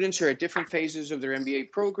 the students are at different phases of their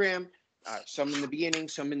MBA program, some in the beginning,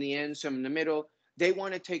 some in the end, some in the middle. They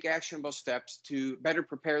want to take actionable steps to better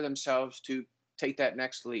prepare themselves to take that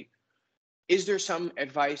next leap. Is there some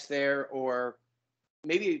advice there, or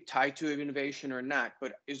maybe tied to innovation or not,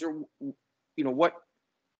 but is there, you know, what,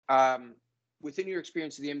 within your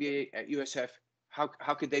experience of the MBA at USF, how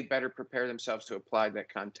could they better prepare themselves to apply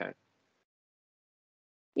that content?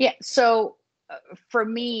 Yeah. So for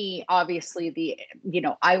me, obviously,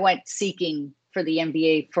 I went seeking for the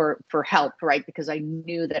MBA for help, right? Because I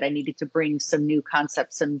knew that I needed to bring some new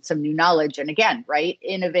concepts and some new knowledge. And again, right,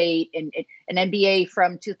 innovate. And an MBA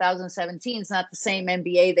from 2017 is not the same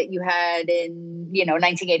MBA that you had in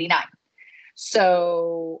 1989.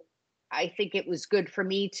 So I think it was good for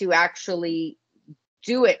me to actually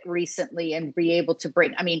do it recently and be able to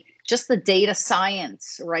bring, I mean, just the data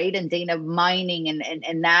science, right? And data mining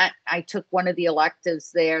and that I took one of the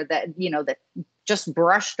electives there that, that just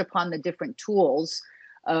brushed upon the different tools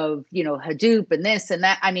of, Hadoop and this and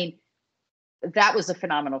that. I mean, that was a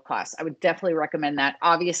phenomenal class. I would definitely recommend that.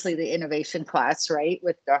 Obviously the innovation class, right?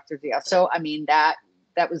 With Dr. Gisele. So, I mean, that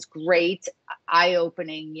was great,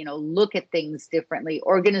 eye-opening, look at things differently.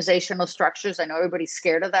 Organizational structures. I know everybody's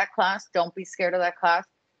scared of that class. Don't be scared of that class.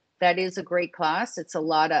 That is a great class. It's a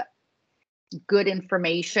lot of good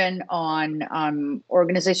information on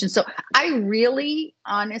organization. So I really,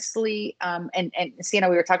 honestly, and Sienna,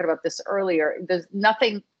 we were talking about this earlier. There's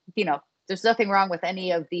nothing wrong with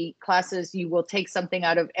any of the classes. You will take something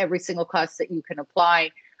out of every single class that you can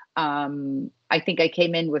apply. I think I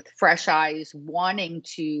came in with fresh eyes, wanting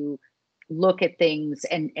to look at things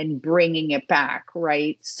and bringing it back,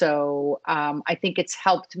 right? So I think it's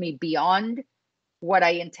helped me beyond what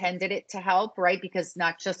I intended it to help, right? Because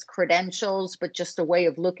not just credentials, but just a way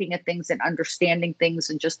of looking at things and understanding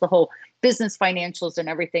things and just the whole business financials and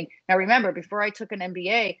everything. Now, remember, before I took an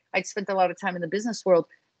MBA, I'd spent a lot of time in the business world,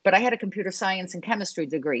 but I had a computer science and chemistry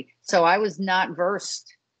degree. So I was not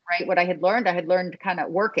versed, right? What I had learned kind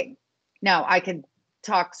of working. Now I could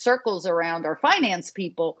talk circles around our finance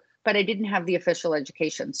people, but I didn't have the official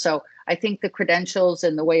education. So I think the credentials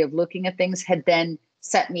and the way of looking at things had then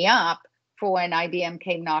set me up for when IBM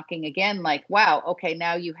came knocking again, like, wow, okay,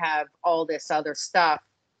 now you have all this other stuff.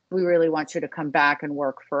 We really want you to come back and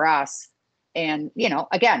work for us. And,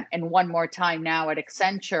 again, and one more time now at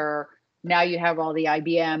Accenture, now you have all the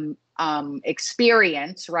IBM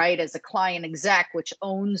experience, right, as a client exec, which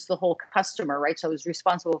owns the whole customer, right? So I was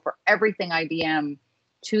responsible for everything IBM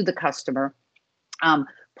to the customer,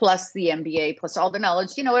 plus the MBA, plus all the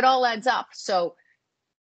knowledge, it all adds up. So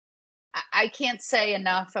I can't say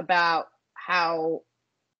enough about how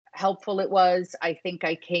helpful it was. I think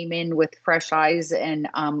I came in with fresh eyes and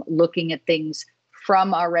looking at things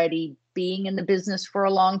from already being in the business for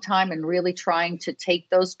a long time and really trying to take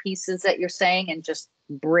those pieces that you're saying and just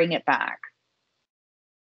bring it back.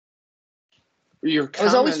 Your comments, I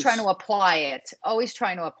was always trying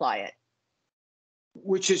to apply it.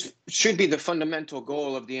 Which should be the fundamental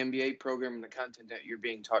goal of the MBA program and the content that you're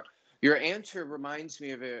being taught. Your answer reminds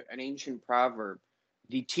me of an ancient proverb.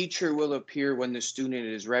 The teacher will appear when the student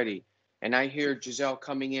is ready. And I hear Gisele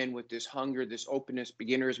coming in with this hunger, this openness,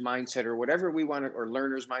 beginner's mindset, or whatever we want to, or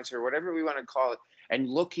learner's mindset, or whatever we want to call it, and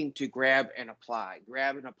looking to grab and apply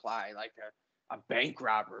like a bank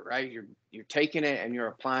robber, right? You're taking it and you're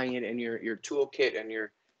applying it in your toolkit and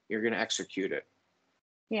you're going to execute it.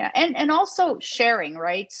 Yeah. And also sharing,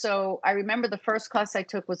 right? So I remember the first class I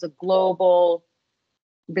took was a global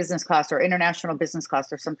business class or international business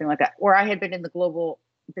class or something like that, where I had been in the global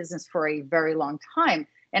business for a very long time.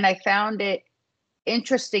 And I found it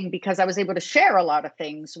interesting because I was able to share a lot of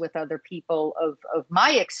things with other people of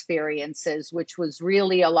my experiences, which was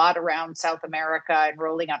really a lot around South America and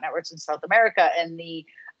rolling out networks in South America. And the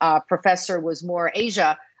professor was more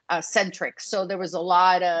Asia centric. So there was a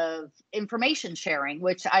lot of information sharing,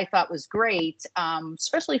 which I thought was great,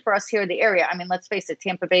 especially for us here in the area. I mean, let's face it,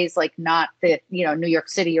 Tampa Bay is like not the, New York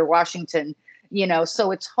City or Washington,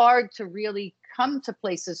 so it's hard to really come to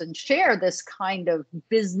places and share this kind of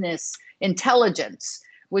business intelligence,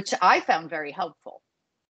 which I found very helpful.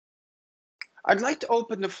 I'd like to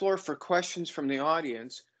open the floor for questions from the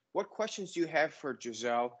audience. What questions do you have for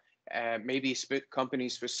Gisele? Maybe company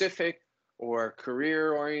specific, or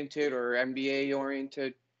career oriented, or MBA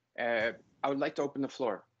oriented? I would like to open the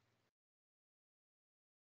floor.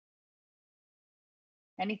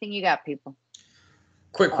 Anything you got, people?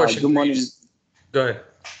 Quick question. Good morning. Go ahead.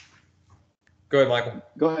 Go ahead, Michael.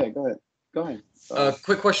 Go ahead.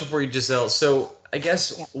 Quick question for you, Gisele. So I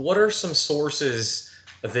guess, what are some sources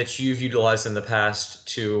that you've utilized in the past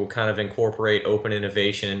to kind of incorporate open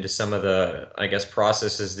innovation into some of the, I guess,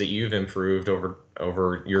 processes that you've improved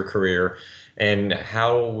over your career? And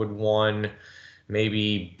how would one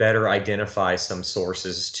maybe better identify some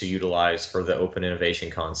sources to utilize for the open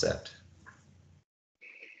innovation concept?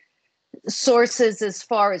 Sources as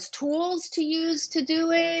far as tools to use to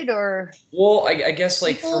do it, or? Well, I guess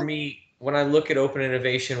like People? for me, when I look at open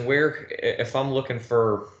innovation, where if I'm looking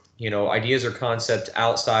for, ideas or concepts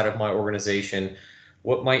outside of my organization,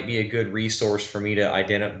 what might be a good resource for me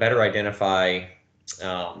to better identify,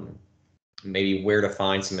 um, maybe where to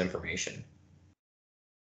find some information?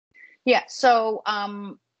 Yeah. So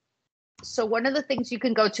one of the things you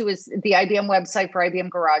can go to is the IBM website for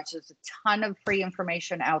IBM Garage. There's a ton of free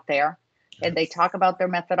information out there, and they talk about their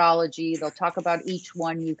methodology. They'll talk about each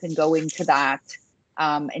one. You can go into that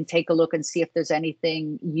and take a look and see if there's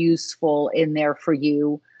anything useful in there for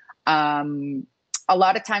you. A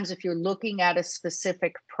lot of times, if you're looking at a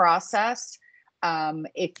specific process,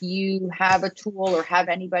 if you have a tool or have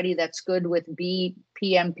anybody that's good with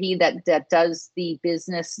BPMP that does the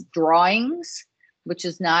business drawings, which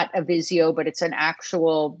is not a Visio, but it's an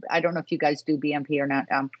actual, I don't know if you guys do BMP or not.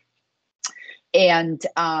 And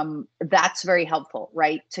that's very helpful,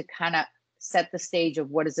 right? To kind of set the stage of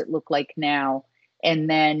what does it look like now, and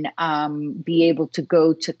then be able to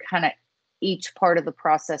go to kind of each part of the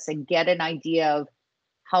process and get an idea of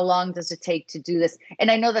how long does it take to do this. And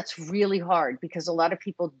I know that's really hard because a lot of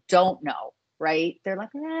people don't know, right? They're like,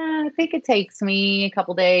 I think it takes me a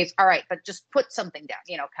couple days. All right, but just put something down,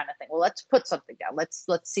 kind of thing. Well, let's put something down. Let's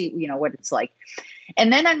see, what it's like.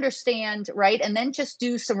 And then understand, right? And then just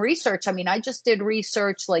do some research. I mean, I just did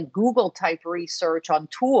research, like Google type research on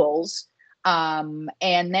tools. And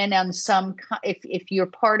then on some, if you're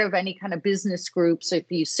part of any kind of business groups, if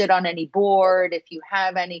you sit on any board, if you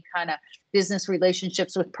have any kind of business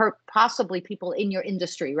relationships with possibly people in your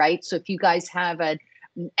industry, right? So if you guys have an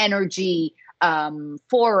energy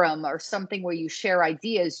forum or something where you share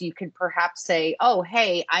ideas, you can perhaps say, oh,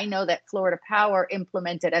 hey, I know that Florida Power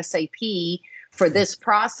implemented SAP for this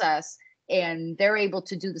process, and they're able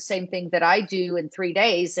to do the same thing that I do in 3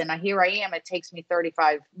 days. And here I am, it takes me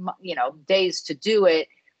 35, days to do it.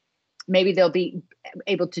 Maybe they'll be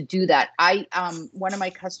able to do that. One of my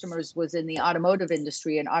customers was in the automotive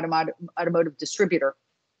industry, an automotive distributor,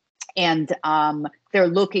 and they're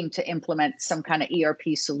looking to implement some kind of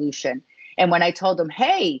ERP solution. And when I told them,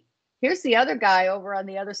 hey, here's the other guy over on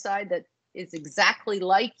the other side that is exactly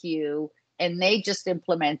like you, and they just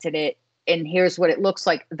implemented it, and here's what it looks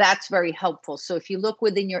like, that's very helpful. So if you look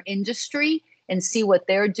within your industry and see what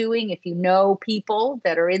they're doing, if you know people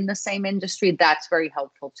that are in the same industry, that's very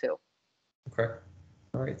helpful too. Okay.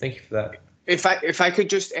 All right. Thank you for that. If I could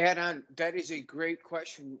just add on, that is a great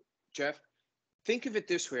question, Jeff. Think of it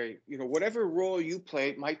this way, whatever role you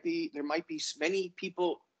play, there might be many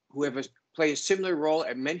people who play a similar role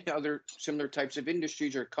at many other similar types of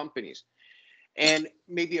industries or companies. And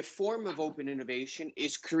maybe a form of open innovation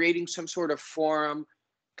is creating some sort of forum,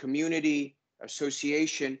 community,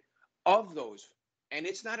 association of those. And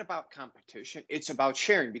it's not about competition, it's about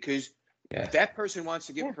sharing, because if that person wants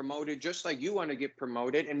to get promoted just like you want to get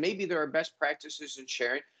promoted, and maybe there are best practices in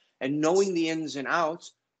sharing and knowing the ins and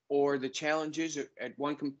outs or the challenges at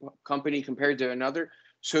one company compared to another.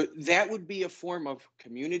 So that would be a form of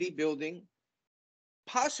community building,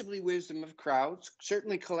 possibly wisdom of crowds,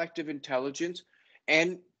 certainly collective intelligence,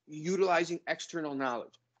 and utilizing external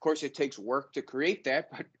knowledge. Of course, it takes work to create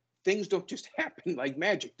that, but things don't just happen like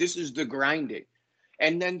magic. This is the grinding.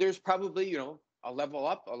 And then there's probably, a level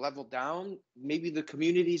up, a level down. Maybe the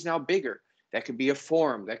community is now bigger. That could be a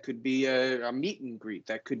forum. That could be a meet and greet.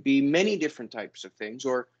 That could be many different types of things,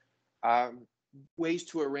 or ways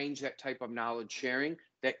to arrange that type of knowledge sharing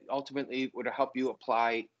that ultimately would help you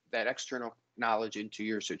apply that external knowledge into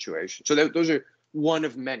your situation. So those are one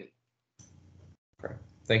of many. Okay.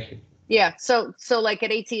 Thank you. Yeah. So like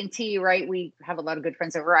at AT&T, right, we have a lot of good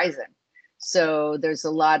friends at Verizon. So there's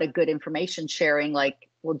a lot of good information sharing, like,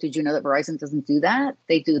 well, did you know that Verizon doesn't do that?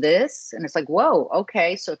 They do this. And it's like, whoa,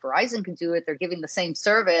 okay. So if Verizon can do it, they're giving the same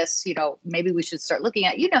service, maybe we should start looking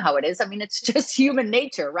at, how it is. I mean, it's just human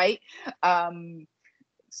nature, right?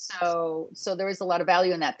 So there is a lot of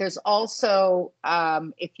value in that. There's also,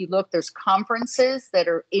 if you look, there's conferences that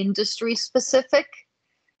are industry specific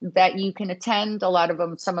that you can attend. A lot of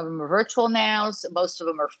them, some of them are virtual now. So most of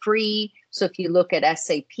them are free. So if you look at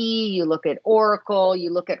SAP, you look at Oracle, you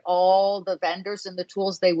look at all the vendors and the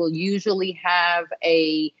tools, they will usually have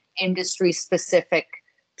a industry specific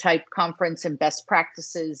type conference and best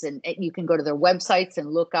practices. And you can go to their websites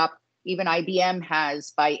and look up Even IBM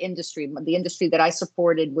has by industry. The industry that I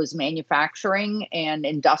supported was manufacturing and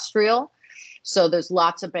industrial. So there's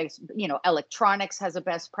lots of best, electronics has a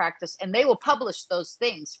best practice, and they will publish those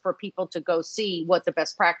things for people to go see what the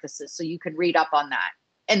best practice is. So you can read up on that.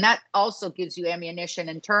 And that also gives you ammunition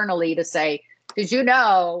internally to say, did you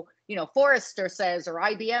know, Forrester says, or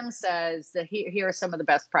IBM says that here are some of the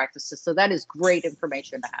best practices. So that is great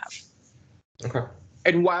information to have. Okay.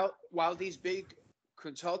 And while these big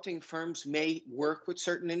consulting firms may work with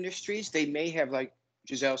certain industries, they may have, like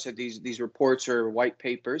Gisele said, these reports or white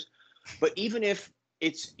papers. But even if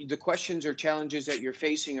it's the questions or challenges that you're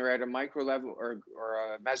facing are at a micro level or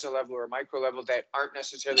a meso level or a micro level that aren't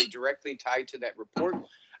necessarily directly tied to that report,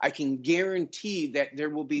 I can guarantee that there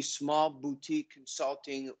will be small boutique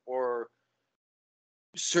consulting or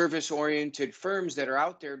service-oriented firms that are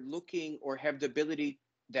out there looking or have the ability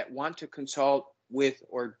that want to consult with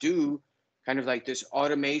or do kind of like this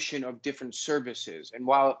automation of different services. And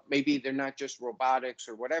while maybe they're not just robotics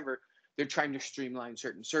or whatever, they're trying to streamline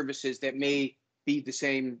certain services that may be the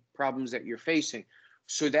same problems that you're facing.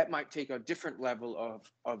 So that might take a different level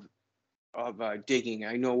of digging.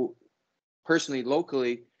 I know personally,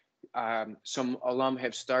 locally, some alum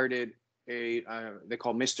have started they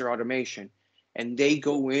call Mr. Automation, and they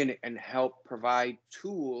go in and help provide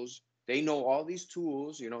tools. They know all these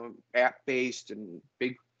tools, app-based and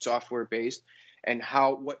big software-based, and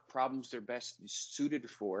what problems they're best suited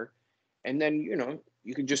for. And then,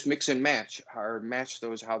 you can just mix and match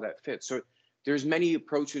those, how that fits. So there's many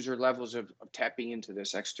approaches or levels of tapping into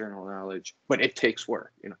this external knowledge, but it takes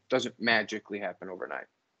work. It doesn't magically happen overnight.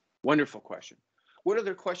 Wonderful question. What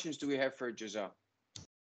other questions do we have for Gisele?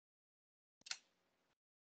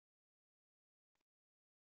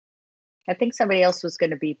 I think somebody else was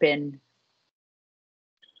going to beep in.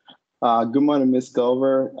 Good morning, Ms.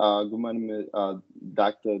 Gover. Good morning,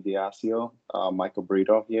 Dr. Diasio. Michael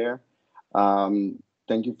Brito here.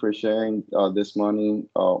 Thank you for sharing this morning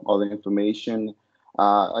all the information.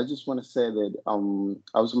 I just want to say that I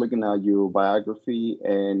was looking at your biography,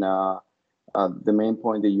 and the main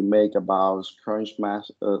point that you make about Scrum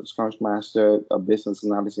Master, business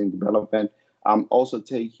analysis and development. I'm also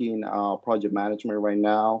taking project management right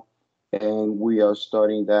now, and we are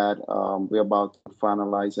studying that. We're about to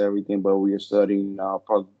finalize everything, but we are studying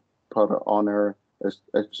product owner,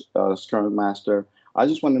 Scrum Master. I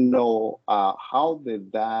just want to know how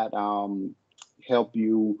did that help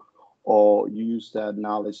you, or use that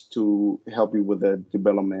knowledge to help you with the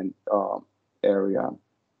development area?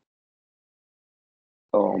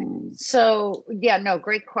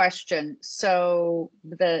 Great question. So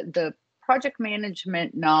the project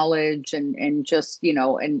management knowledge and just,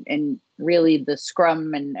 and really the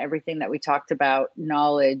Scrum and everything that we talked about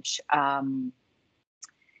knowledge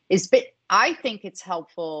I think it's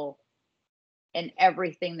helpful in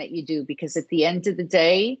everything that you do, because at the end of the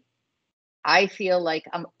day, I feel like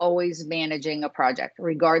I'm always managing a project.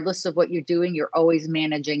 Regardless of what you're doing, you're always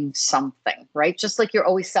managing something, right? Just like you're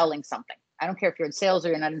always selling something. I don't care if you're in sales or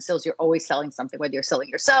you're not in sales, you're always selling something, whether you're selling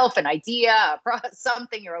yourself, an idea,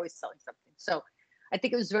 something, you're always selling something. So I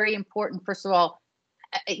think it was very important. First of all,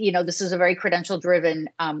 this is a very credential-driven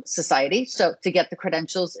society. So to get the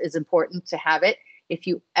credentials is important to have it. If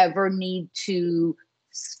you ever need to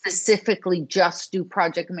specifically just do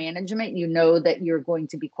project management, you know that you're going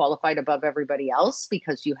to be qualified above everybody else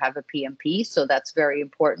because you have a PMP. So that's very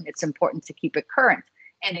important. It's important to keep it current.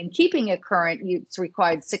 And in keeping it current, it's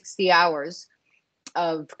required 60 hours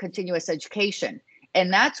of continuous education.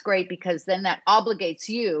 And that's great because then that obligates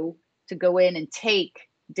you to go in and take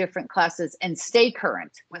different classes and stay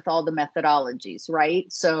current with all the methodologies, right?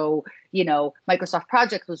 So, Microsoft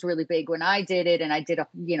Project was really big when I did it. And I did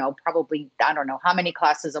probably, I don't know how many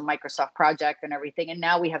classes of Microsoft Project and everything. And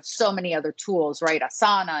now we have so many other tools, right?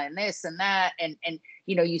 Asana and this and that. And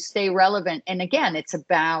you stay relevant. And again, it's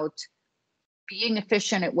about being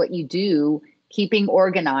efficient at what you do, keeping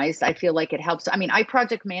organized. I feel like it helps. I mean, I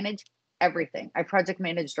project manage everything. I project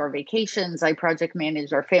managed our vacations. I project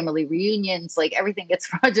managed our family reunions. Like everything gets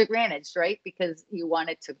project managed, right? Because you want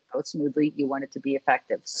it to go smoothly. You want it to be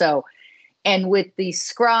effective. So, and with the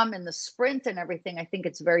Scrum and the sprint and everything, I think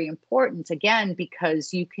it's very important, again,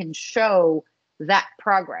 because you can show that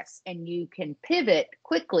progress and you can pivot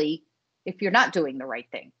quickly if you're not doing the right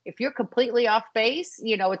thing. If you're completely off base,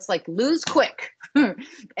 it's like lose quick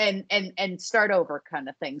and start over kind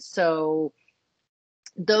of thing. So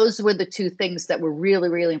those were the two things that were really,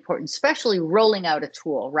 really important, especially rolling out a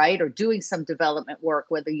tool, right? Or doing some development work,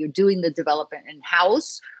 whether you're doing the development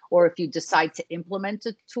in-house or if you decide to implement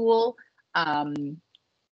a tool.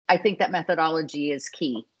 I think that methodology is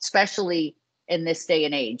key, especially in this day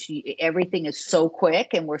and age. Everything is so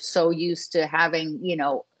quick, and we're so used to having,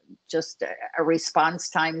 just a response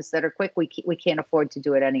times that are quick. We can't afford to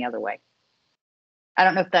do it any other way. I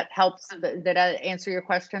don't know if that helps. Did I answer your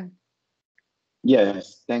question?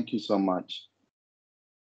 Yes, thank you so much.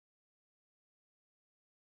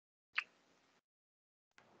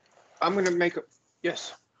 I'm going to make a,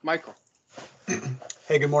 yes, Michael.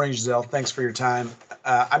 Hey, good morning, Gisele. Thanks for your time.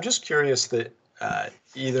 I'm just curious that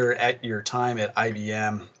either at your time at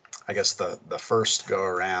IBM, I guess the first go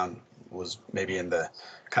around was maybe in the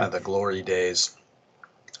kind of the glory days,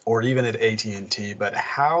 or even at AT&T, but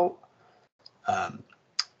how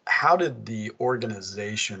did the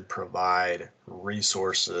organization provide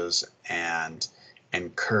resources and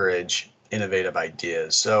encourage innovative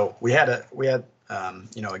ideas? So we had a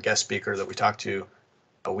guest speaker that we talked to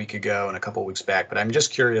a week ago and a couple of weeks back, but I'm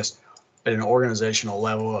just curious at an organizational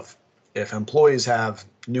level, if employees have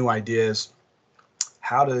new ideas,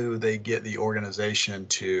 how do they get the organization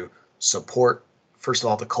to support, first of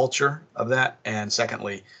all, the culture of that, and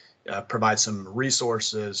secondly, provide some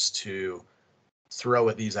resources to throw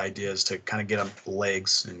at these ideas to kind of get them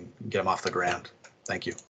legs and get them off the ground? Thank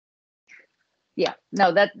you. Yeah,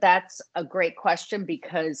 no, that's a great question,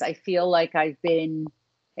 because I feel like I've been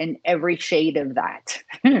in every shade of that.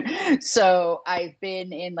 So I've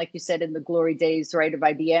been in, like you said, in the glory days, right, of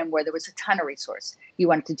IBM, where there was a ton of resource. You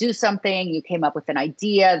wanted to do something, you came up with an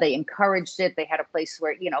idea, they encouraged it. They had a place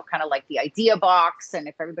where, kind of like the idea box. And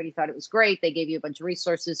if everybody thought it was great, they gave you a bunch of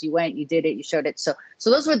resources. You went, you did it, you showed it. So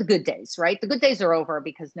those were the good days, right? The good days are over,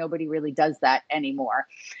 because nobody really does that anymore.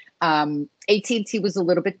 AT&T was a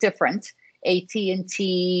little bit different.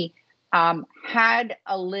 AT&T had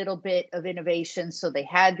a little bit of innovation. So they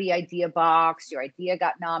had the idea box, your idea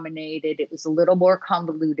got nominated. It was a little more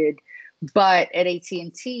convoluted. But at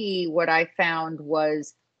AT&T, what I found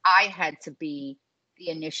was I had to be the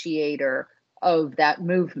initiator of that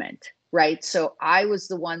movement, right? So I was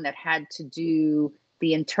the one that had to do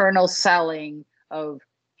the internal selling of,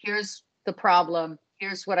 here's the problem,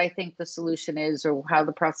 here's what I think the solution is, or how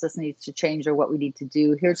the process needs to change, or what we need to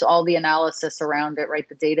do. Here's all the analysis around it, right?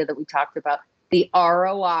 The data that we talked about, the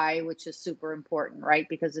ROI, which is super important, right?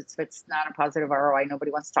 Because if it's not a positive ROI, nobody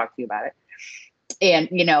wants to talk to you about it. And,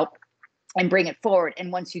 and bring it forward.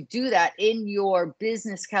 And once you do that in your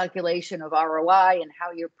business calculation of ROI and how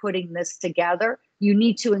you're putting this together, you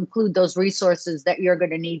need to include those resources that you're going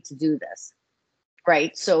to need to do this.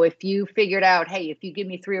 Right. So if you figured out, hey, if you give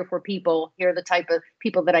me 3 or 4 people, here are the type of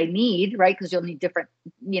people that I need, right? Because you'll need different,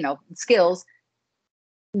 skills.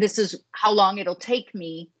 This is how long it'll take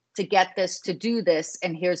me to get this, to do this.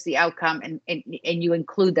 And here's the outcome. And you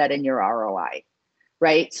include that in your ROI.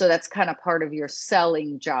 Right. So that's kind of part of your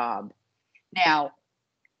selling job. Now,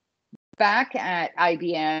 back at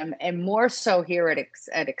IBM, and more so here at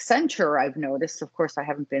Accenture, I've noticed, of course, I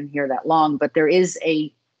haven't been here that long, but there is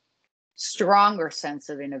a stronger sense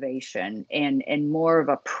of innovation and more of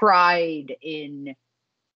a pride in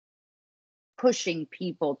pushing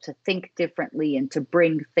people to think differently and to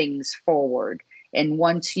bring things forward. And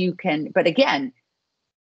once you can, but again,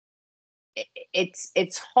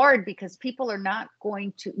 it's hard, because people are not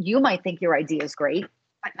going to, you might think your idea is great,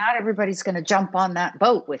 but not everybody's going to jump on that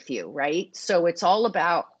boat with you, right? So it's all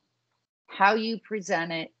about how you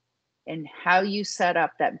present it and how you set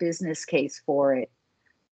up that business case for it.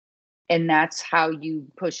 And that's how you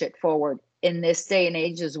push it forward in this day and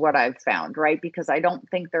age, is what I've found, right? Because I don't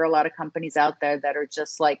think there are a lot of companies out there that are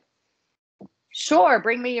just like, sure,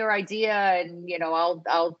 bring me your idea and,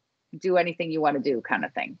 I'll do anything you want to do, kind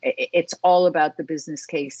of thing. It's all about the business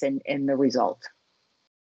case and the result.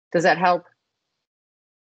 Does that help?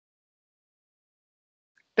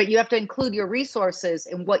 But you have to include your resources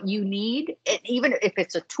and what you need. And even if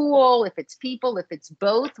it's a tool, if it's people, if it's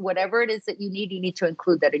both, whatever it is that you need to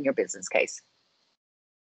include that in your business case.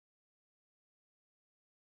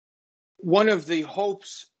 One of the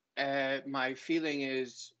hopes, my feeling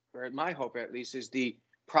is, or my hope at least, is the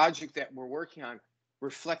project that we're working on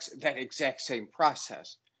reflects that exact same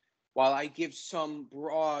process. While I give some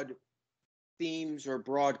broad themes or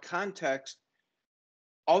broad context,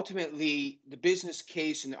 ultimately, the business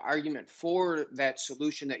case and the argument for that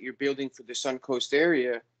solution that you're building for the Suncoast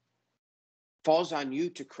area falls on you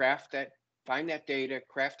to craft that, find that data,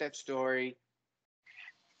 craft that story,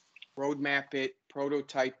 roadmap it,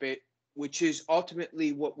 prototype it, which is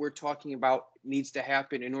ultimately what we're talking about needs to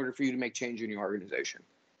happen in order for you to make change in your organization.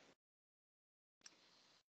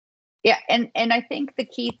 Yeah, and I think the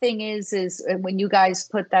key thing is when you guys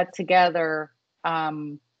put that together,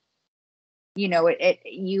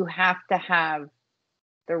 you have to have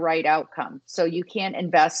the right outcome. So you can't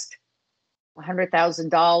invest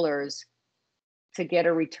 $100,000 to get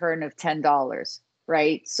a return of $10,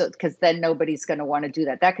 right? So, because then nobody's going to want to do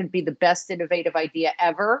that. That could be the best innovative idea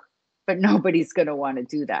ever, but nobody's going to want to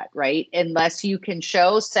do that, right? Unless you can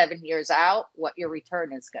show 7 years out what your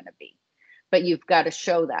return is going to be. But you've got to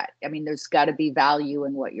show that. I mean, there's got to be value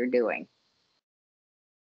in what you're doing.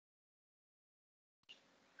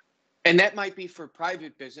 And that might be for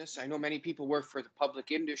private business. I know many people work for the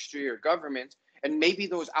public industry or government, and maybe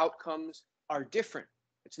those outcomes are different.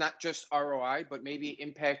 It's not just ROI, but maybe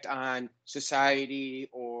impact on society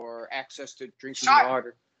or access to drinking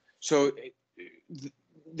water. So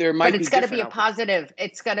there might be. But it's got to be a positive.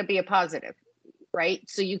 It's got to be a positive, right?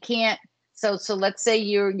 So you can't. So let's say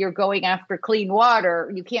you're going after clean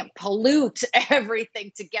water. You can't pollute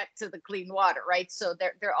everything to get to the clean water, right? So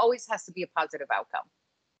there always has to be a positive outcome.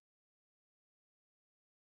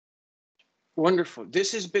 Wonderful.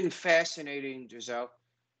 This has been fascinating, Gisele.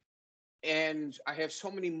 And I have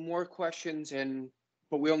so many more questions,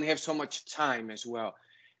 but we only have so much time as well.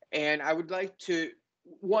 And I would like to,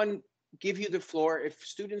 one, give you the floor. If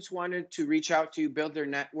students wanted to reach out to you, build their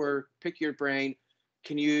network, pick your brain,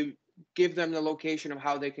 can you give them the location of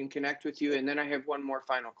how they can connect with you? And then I have one more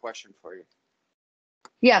final question for you.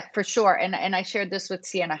 Yeah, for sure. And I shared this with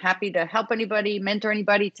Sienna. Happy to help anybody, mentor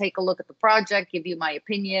anybody, take a look at the project, give you my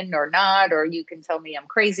opinion or not, or you can tell me I'm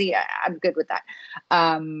crazy. I'm good with that.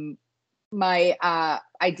 My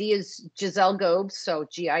ID is Gisele Gobes, so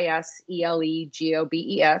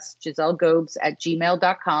GISELEGOBES, Gisele Gobes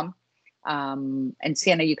 @gmail.com. And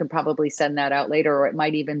Sienna, you can probably send that out later, or it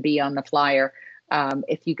might even be on the flyer.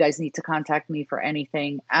 If you guys need to contact me for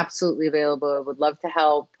anything, absolutely available. I would love to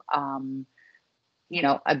help.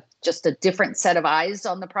 Just a different set of eyes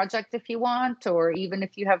on the project if you want, or even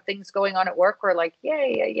if you have things going on at work or like,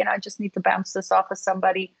 yay, I just need to bounce this off of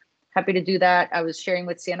somebody. Happy to do that. I was sharing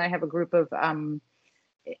with Sienna, I have a group of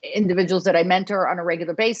individuals that I mentor on a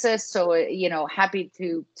regular basis. So, happy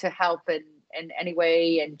to help in any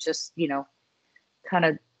way, and just, kind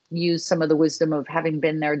of use some of the wisdom of having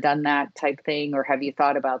been there, done that type thing, or have you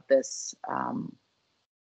thought about this?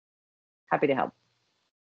 Happy to help.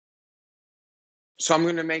 So I'm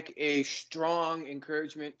going to make a strong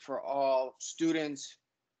encouragement for all students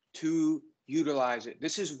to utilize it.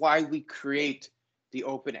 This is why we create the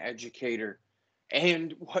Open Educator.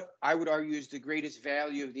 And what I would argue is the greatest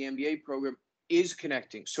value of the MBA program is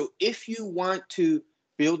connecting. So if you want to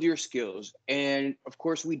build your skills, and of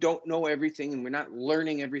course we don't know everything and we're not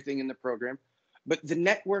learning everything in the program, but the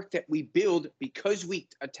network that we build because we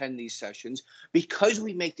attend these sessions, because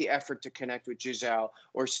we make the effort to connect with Gisele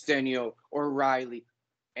or Stenio or Riley,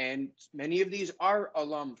 and many of these are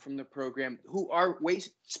alum from the program who are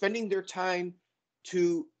spending their time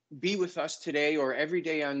to be with us today or every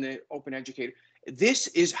day on the Open Educator. This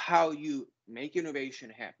is how you make innovation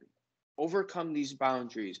happen. Overcome these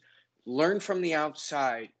boundaries, learn from the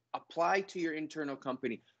outside, apply to your internal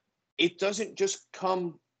company. It doesn't just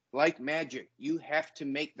come like magic. You have to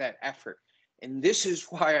make that effort. And this is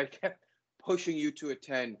why I kept pushing you to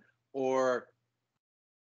attend, or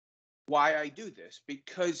why I do this,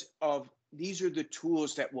 because of these are the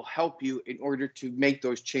tools that will help you in order to make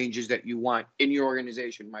those changes that you want in your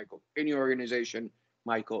organization, Michael, in your organization,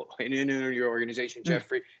 Michael, and in your organization,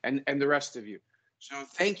 Jeffrey, and the rest of you. So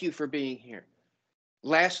thank you for being here.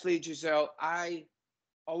 Lastly, Gisele, I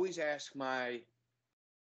always ask my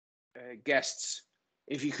guests,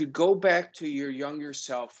 if you could go back to your younger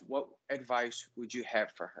self, what advice would you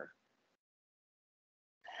have for her?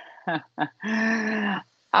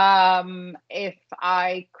 If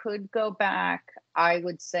I could go back, I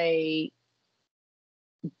would say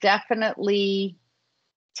definitely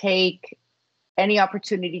take any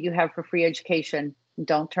opportunity you have for free education.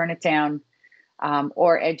 Don't turn it down,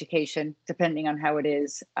 or education, depending on how it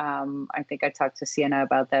is. I think I talked to Sienna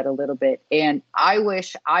about that a little bit. And I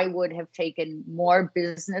wish I would have taken more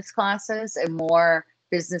business classes and more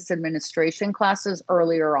business administration classes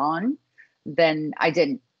earlier on than I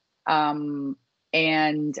didn't.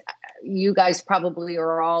 And you guys probably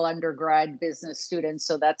are all undergrad business students,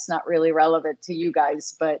 so that's not really relevant to you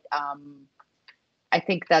guys. But I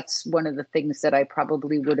think that's one of the things that I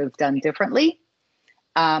probably would have done differently.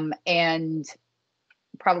 And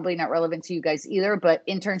probably not relevant to you guys either, but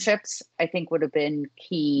internships, I think, would have been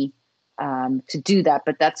key to do that.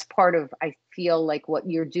 But that's part of, I feel like what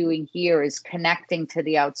you're doing here is connecting to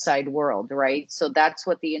the outside world, right? So that's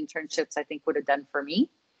what the internships, I think, would have done for me.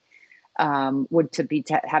 To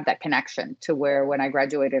have that connection to where when I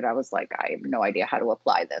graduated, I was like, I have no idea how to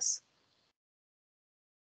apply this.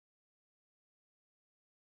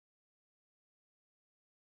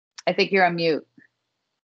 I think you're on mute.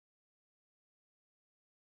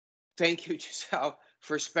 thank you, Gisele,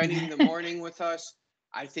 for spending the morning with us.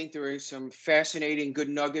 I think there is some fascinating good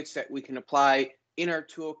nuggets that we can apply in our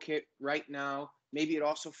toolkit right now. Maybe it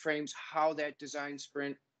also frames how that design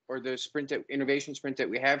sprint or the innovation sprint that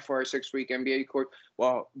we have for our 6-week MBA course,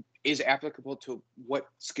 is applicable to what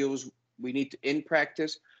skills we need to in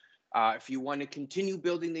practice. If you want to continue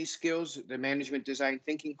building these skills, the management design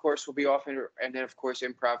thinking course will be offered, and then of course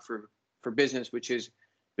improv for business, which is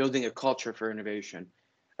building a culture for innovation.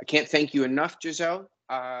 I can't thank you enough, Gisele.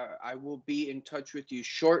 I will be in touch with you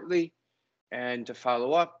shortly and to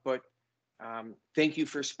follow up, but thank you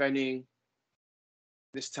for spending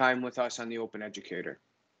this time with us on the Open Educator.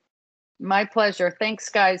 My pleasure. Thanks,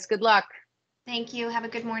 guys. Good luck. Thank you. Have a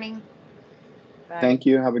good morning. Bye. Thank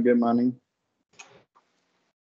you. Have a good morning.